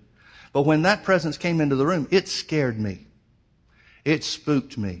didn't. But when that presence came into the room, it scared me. It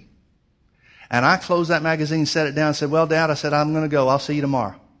spooked me. And I closed that magazine, set it down, and said, "Well, Dad," I said, "I'm going to go. I'll see you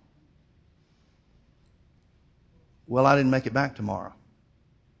tomorrow." Well, I didn't make it back tomorrow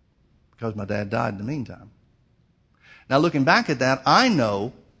because my dad died in the meantime. Now, looking back at that, I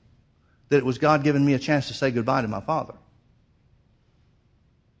know that it was God giving me a chance to say goodbye to my father.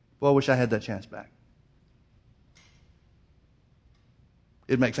 Well, I wish I had that chance back.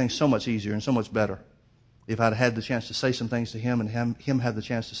 It'd make things so much easier and so much better if I'd had the chance to say some things to him and him have the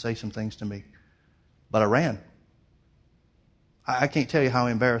chance to say some things to me. But I ran. I can't tell you how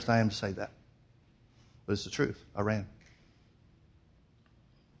embarrassed I am to say that. But it's the truth. I ran.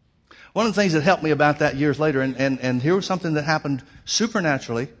 One of the things that helped me about that years later, and here was something that happened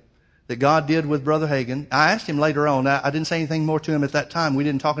supernaturally that God did with Brother Hagin. I asked him later on. I didn't say anything more to him at that time. We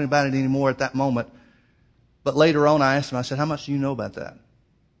didn't talk about it anymore at that moment. But later on, I asked him, I said, "How much do you know about that?"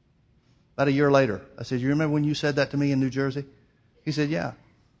 About a year later, I said, "You remember when you said that to me in New Jersey?" He said, "Yeah."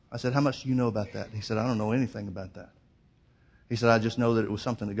 I said, "How much do you know about that?" He said, "I don't know anything about that." He said, "I just know that it was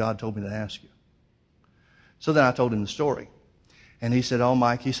something that God told me to ask you." So then I told him the story. And he said, "Oh,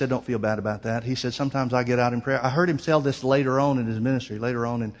 Mike," he said, "don't feel bad about that." He said, "Sometimes I get out in prayer." I heard him tell this later on in his ministry, later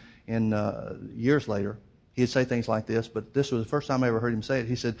on in years later. He'd say things like this, but this was the first time I ever heard him say it.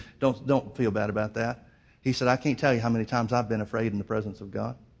 He said, don't feel bad about that. He said, "I can't tell you how many times I've been afraid in the presence of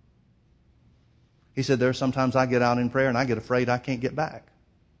God." He said, "There's sometimes I get out in prayer and I get afraid I can't get back."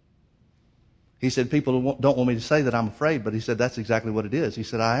 He said, "People don't want me to say that I'm afraid," but he said, "That's exactly what it is." He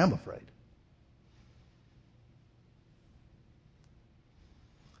said, "I am afraid."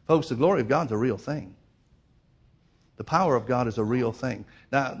 Folks, the glory of God's a real thing. The power of God is a real thing.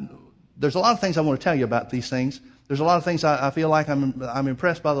 Now, there's a lot of things I want to tell you about these things. There's a lot of things I feel like I'm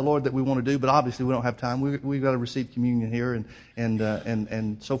impressed by the Lord that we want to do, but obviously we don't have time. We've got to receive communion here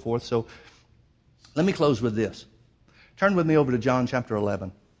and so forth. So let me close with this. Turn with me over to John chapter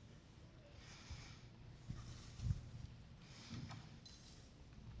 11.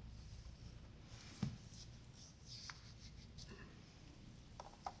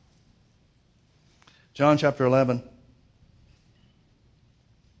 John chapter 11.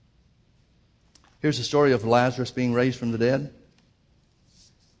 Here's the story of Lazarus being raised from the dead.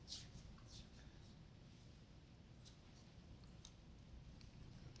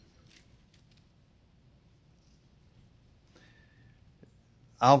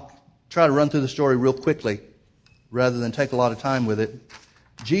 I'll try to run through the story real quickly rather than take a lot of time with it.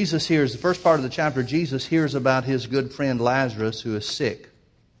 Jesus hears, the first part of the chapter, Jesus hears about his good friend Lazarus who is sick.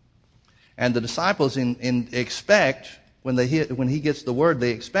 And the disciples expect, when he gets the word,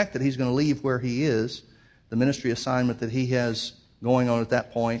 they expect that he's going to leave where he is, the ministry assignment that he has going on at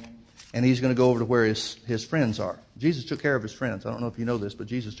that point, and he's going to go over to where his friends are. Jesus took care of his friends. I don't know if you know this, but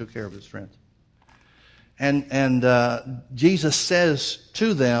Jesus took care of his friends. And Jesus says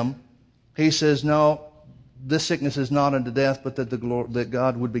to them, he says, no, this sickness is not unto death, but that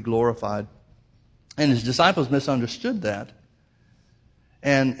God would be glorified. And his disciples misunderstood that.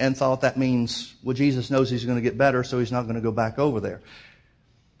 And thought that means, well, Jesus knows he's going to get better, so he's not going to go back over there.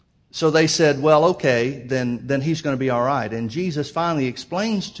 So they said, well, okay, then he's going to be all right. And Jesus finally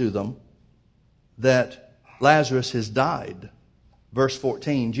explains to them that Lazarus has died. Verse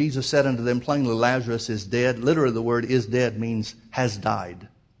 14, Jesus said unto them plainly, Lazarus is dead. Literally, the word is dead means has died.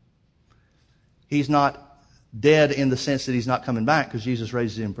 He's not dead in the sense that he's not coming back because Jesus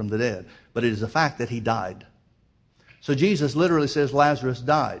raised him from the dead. But it is a fact that he died. So Jesus literally says Lazarus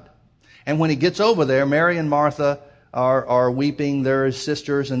died. And when he gets over there, Mary and Martha are weeping. They're his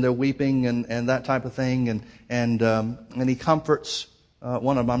sisters and they're weeping and that type of thing. And he comforts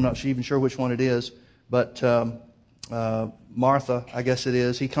one of them. I'm not even sure which one it is. But Martha, I guess it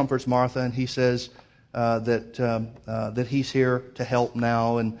is. He comforts Martha and he says that he's here to help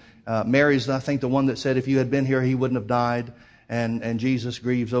now. And Mary's, I think, the one that said if you had been here, he wouldn't have died. And Jesus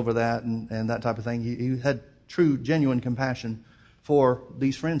grieves over that and that type of thing. He had true, genuine compassion for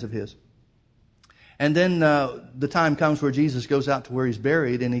these friends of his. And then the time comes where Jesus goes out to where he's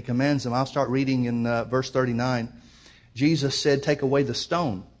buried and he commands them. I'll start reading in verse 39. Jesus said, take away the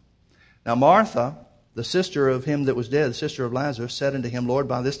stone. Now Martha, the sister of him that was dead, the sister of Lazarus, said unto him, Lord,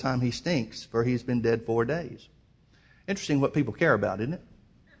 by this time he stinks, for he's been dead 4 days. Interesting what people care about, isn't it?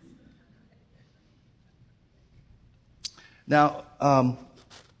 Now,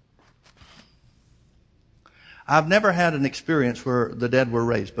 I've never had an experience where the dead were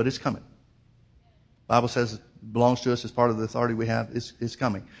raised, but it's coming. The Bible says it belongs to us as part of the authority we have. It's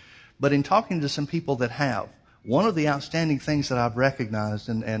coming. But in talking to some people that have, one of the outstanding things that I've recognized,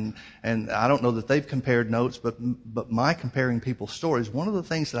 and I don't know that they've compared notes, but my comparing people's stories, one of the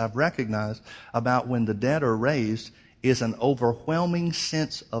things that I've recognized about when the dead are raised is an overwhelming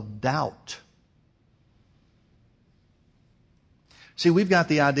sense of doubt. See, we've got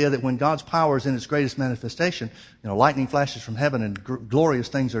the idea that when God's power is in its greatest manifestation, lightning flashes from heaven and glorious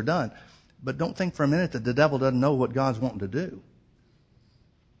things are done. But don't think for a minute that the devil doesn't know what God's wanting to do.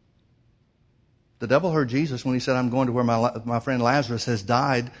 The devil heard Jesus when he said, I'm going to where my friend Lazarus has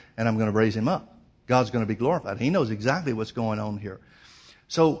died and I'm going to raise him up. God's going to be glorified. He knows exactly what's going on here.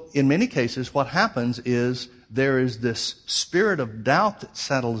 So in many cases, what happens is there is this spirit of doubt that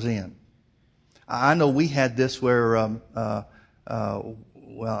settles in. I know we had this where,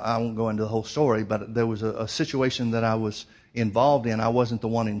 well, I won't go into the whole story, but there was a situation that I was involved in. I wasn't the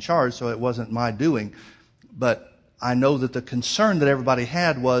one in charge, so it wasn't my doing. But I know that the concern that everybody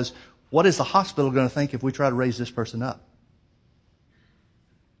had was, what is the hospital going to think if we try to raise this person up?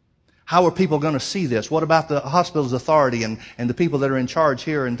 How are people going to see this? What about the hospital's authority and the people that are in charge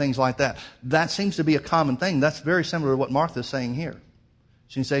here and things like that? That seems to be a common thing. That's very similar to what Martha's saying here.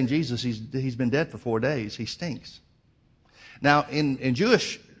 She's saying, Jesus, he's been dead for 4 days. He stinks. Now, in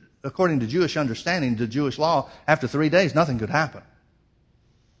Jewish, according to Jewish understanding, the Jewish law, after 3 days, nothing could happen.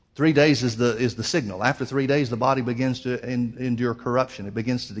 3 days is the signal. After 3 days, the body begins to endure corruption. It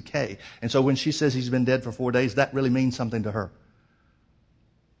begins to decay. And so when she says he's been dead for 4 days, that really means something to her.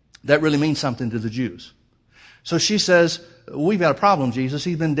 That really means something to the Jews. So she says, we've got a problem, Jesus.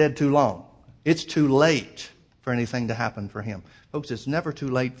 He's been dead too long. It's too late for anything to happen for him. Folks, it's never too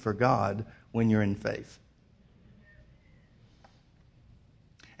late for God when you're in faith.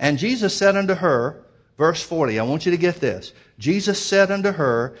 And Jesus said unto her, verse 40, I want you to get this. Jesus said unto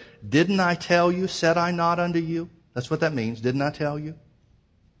her, didn't I tell you, said I not unto you? That's what that means. Didn't I tell you?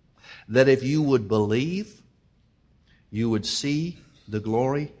 That if you would believe, you would see the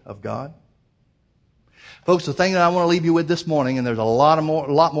glory of God. Folks, the thing that I want to leave you with this morning, and there's a lot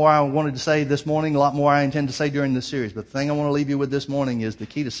more I wanted to say this morning, a lot more I intend to say during this series, but the thing I want to leave you with this morning is the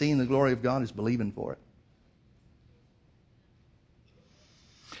key to seeing the glory of God is believing for it.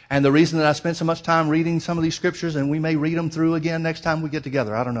 And the reason that I spent so much time reading some of these scriptures, and we may read them through again next time we get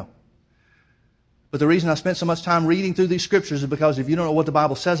together, I don't know. But the reason I spent so much time reading through these scriptures is because if you don't know what the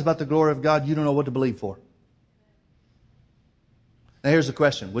Bible says about the glory of God, you don't know what to believe for. Now here's the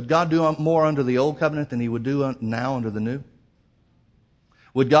question. Would God do more under the old covenant than He would do now under the new?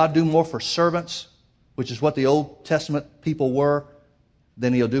 Would God do more for servants, which is what the Old Testament people were,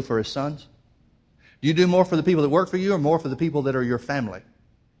 than He'll do for His sons? Do you do more for the people that work for you or more for the people that are your family?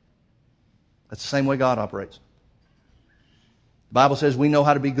 That's the same way God operates. The Bible says we know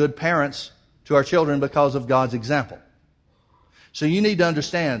how to be good parents to our children because of God's example. So you need to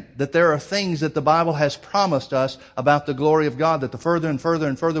understand that there are things that the Bible has promised us about the glory of God, that the further and further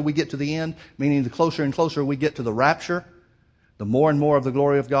and further we get to the end, meaning the closer and closer we get to the rapture, the more and more of the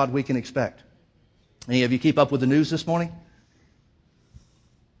glory of God we can expect. Any of you keep up with the news this morning?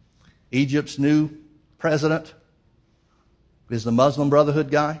 Egypt's new president is the Muslim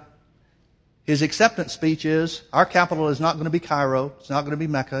Brotherhood guy. His acceptance speech is, our capital is not going to be Cairo, it's not going to be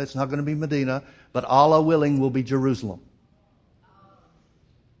Mecca, it's not going to be Medina, but Allah willing will be Jerusalem.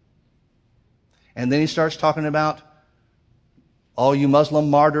 And then he starts talking about, all you Muslim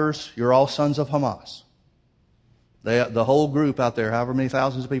martyrs, you're all sons of Hamas. The whole group out there, however many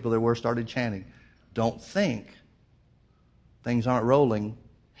thousands of people there were, started chanting. Don't think things aren't rolling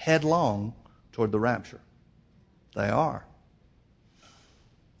headlong toward the rapture. They are.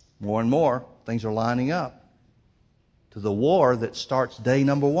 More and more, things are lining up to the war that starts day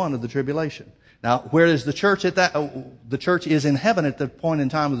number 1 of the tribulation. Now, where is the church at that? The church is in heaven at the point in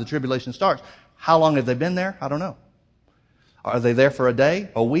time when the tribulation starts. How long have they been there? I don't know. Are they there for a day,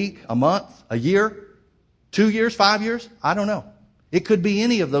 a week, a month, a year, 2 years, 5 years? I don't know. It could be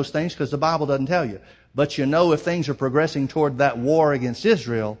any of those things because the Bible doesn't tell you. But you know, if things are progressing toward that war against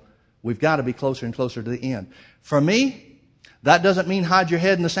Israel, we've got to be closer and closer to the end. For me, that doesn't mean hide your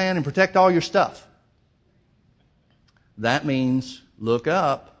head in the sand and protect all your stuff. That means look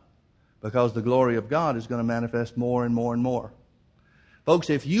up, because the glory of God is going to manifest more and more and more.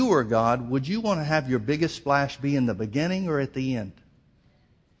 Folks, if you were God, would you want to have your biggest splash be in the beginning or at the end?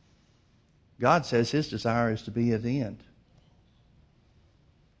 God says His desire is to be at the end.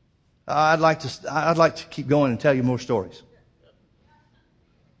 I'd like to keep going and tell you more stories.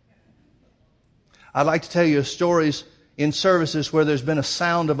 I'd like to tell you stories in services where there's been a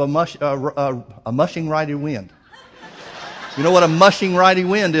sound of a mushing mighty wind. You know what a mushing mighty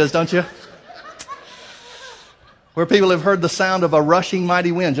wind is, don't you? Where people have heard the sound of a rushing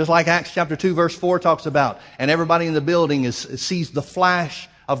mighty wind, just like Acts chapter 2 verse 4 talks about. And everybody in the building sees the flash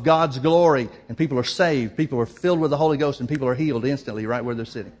of God's glory, and people are saved, people are filled with the Holy Ghost, and people are healed instantly right where they're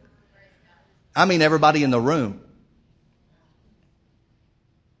sitting. I mean everybody in the room.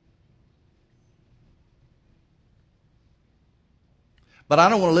 But I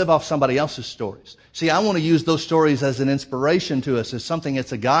don't want to live off somebody else's stories. See, I want to use those stories as an inspiration to us, as something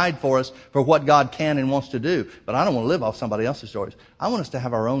that's a guide for us for what God can and wants to do. But I don't want to live off somebody else's stories. I want us to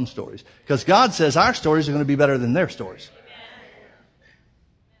have our own stories. Because God says our stories are going to be better than their stories.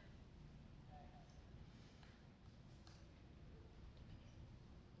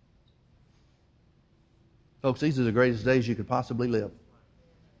 Folks, these are the greatest days you could possibly live.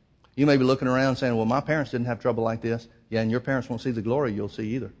 You may be looking around saying, well, my parents didn't have trouble like this. Yeah, and your parents won't see the glory you'll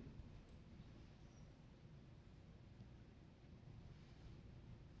see either.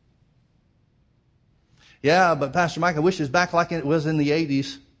 Yeah, but Pastor Mike, I wish it was back like it was in the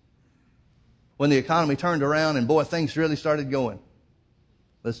 80s when the economy turned around and, boy, things really started going.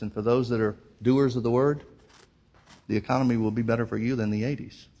 Listen, for those that are doers of the word, the economy will be better for you than the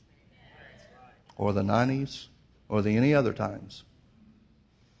 80s or the 90s or any other times.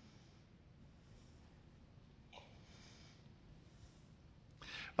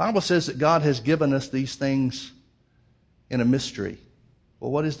 The Bible says that God has given us these things in a mystery.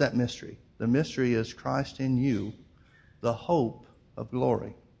 Well, what is that mystery? The mystery is Christ in you, the hope of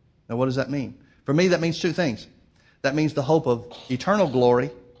glory. Now, what does that mean? For me, that means two things. That means the hope of eternal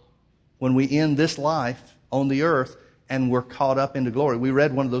glory when we end this life on the earth and we're caught up into glory. We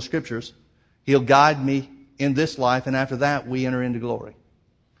read one of those scriptures. He'll guide me in this life, and after that, we enter into glory.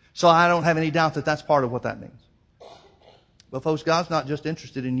 So I don't have any doubt that that's part of what that means. But folks, God's not just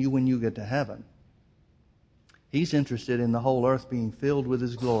interested in you when you get to heaven. He's interested in the whole earth being filled with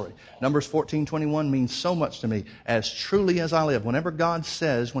His glory. Numbers 14:21 means so much to me. As truly as I live. Whenever God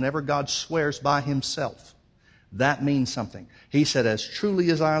swears by Himself, that means something. He said, as truly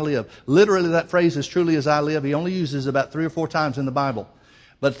as I live. Literally, that phrase, as truly as I live, He only uses about 3 or 4 times in the Bible.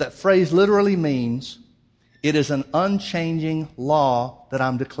 But that phrase literally means it is an unchanging law that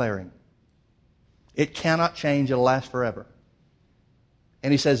I'm declaring. It cannot change. It'll last forever.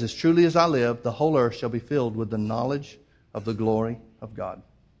 And He says, as truly as I live, the whole earth shall be filled with the knowledge of the glory of God.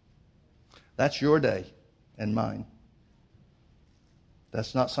 That's your day and mine.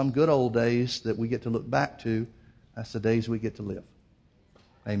 That's not some good old days that we get to look back to. That's the days we get to live.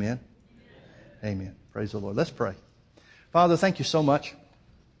 Amen? Amen. Praise the Lord. Let's pray. Father, thank You so much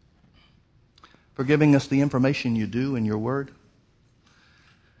for giving us the information You do in Your Word.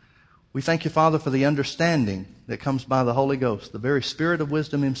 We thank You, Father, for the understanding that comes by the Holy Ghost, the very Spirit of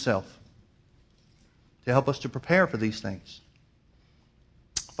wisdom Himself, to help us to prepare for these things.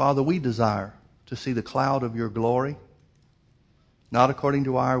 Father, we desire to see the cloud of Your glory, not according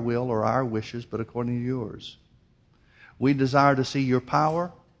to our will or our wishes, but according to Yours. We desire to see Your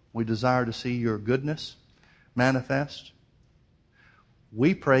power. We desire to see Your goodness manifest.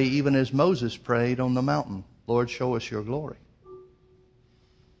 We pray even as Moses prayed on the mountain, Lord, show us Your glory.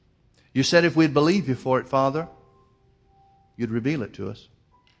 You said if we'd believe You for it, Father, You'd reveal it to us.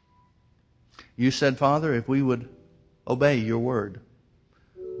 You said, Father, if we would obey Your word,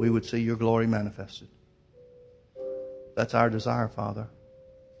 we would see Your glory manifested. That's our desire, Father.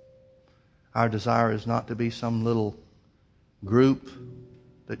 Our desire is not to be some little group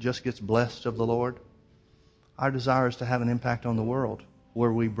that just gets blessed of the Lord. Our desire is to have an impact on the world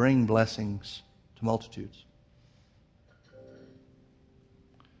where we bring blessings to multitudes.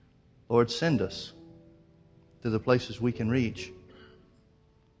 Lord, send us to the places we can reach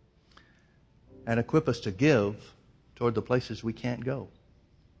and equip us to give toward the places we can't go.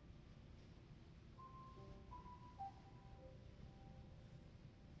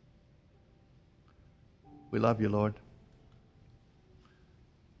 We love You, Lord.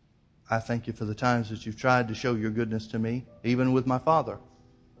 I thank You for the times that You've tried to show Your goodness to me, even with my father.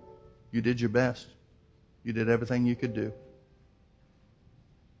 You did Your best. You did everything You could do.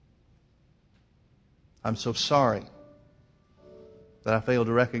 I'm so sorry that I failed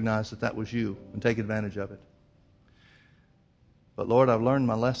to recognize that that was You and take advantage of it. But Lord, I've learned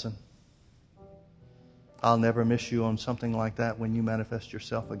my lesson. I'll never miss You on something like that when You manifest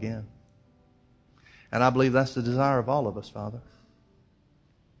Yourself again. And I believe that's the desire of all of us, Father,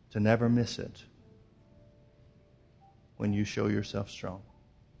 to never miss it when You show Yourself strong.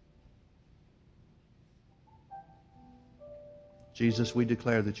 Jesus, we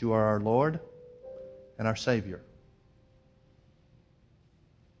declare that You are our Lord and our Savior.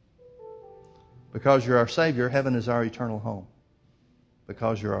 Because You're our Savior, heaven is our eternal home.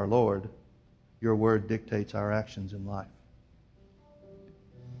 Because You're our Lord, Your word dictates our actions in life.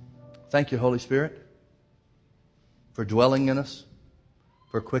 Thank You, Holy Spirit, for dwelling in us,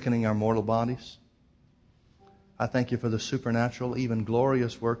 for quickening our mortal bodies. I thank You for the supernatural, even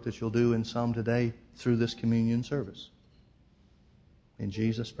glorious work that You'll do in some today through this communion service. In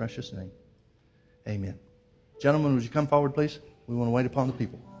Jesus' precious name, amen. Gentlemen, would you come forward, please? We want to wait upon the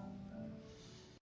people.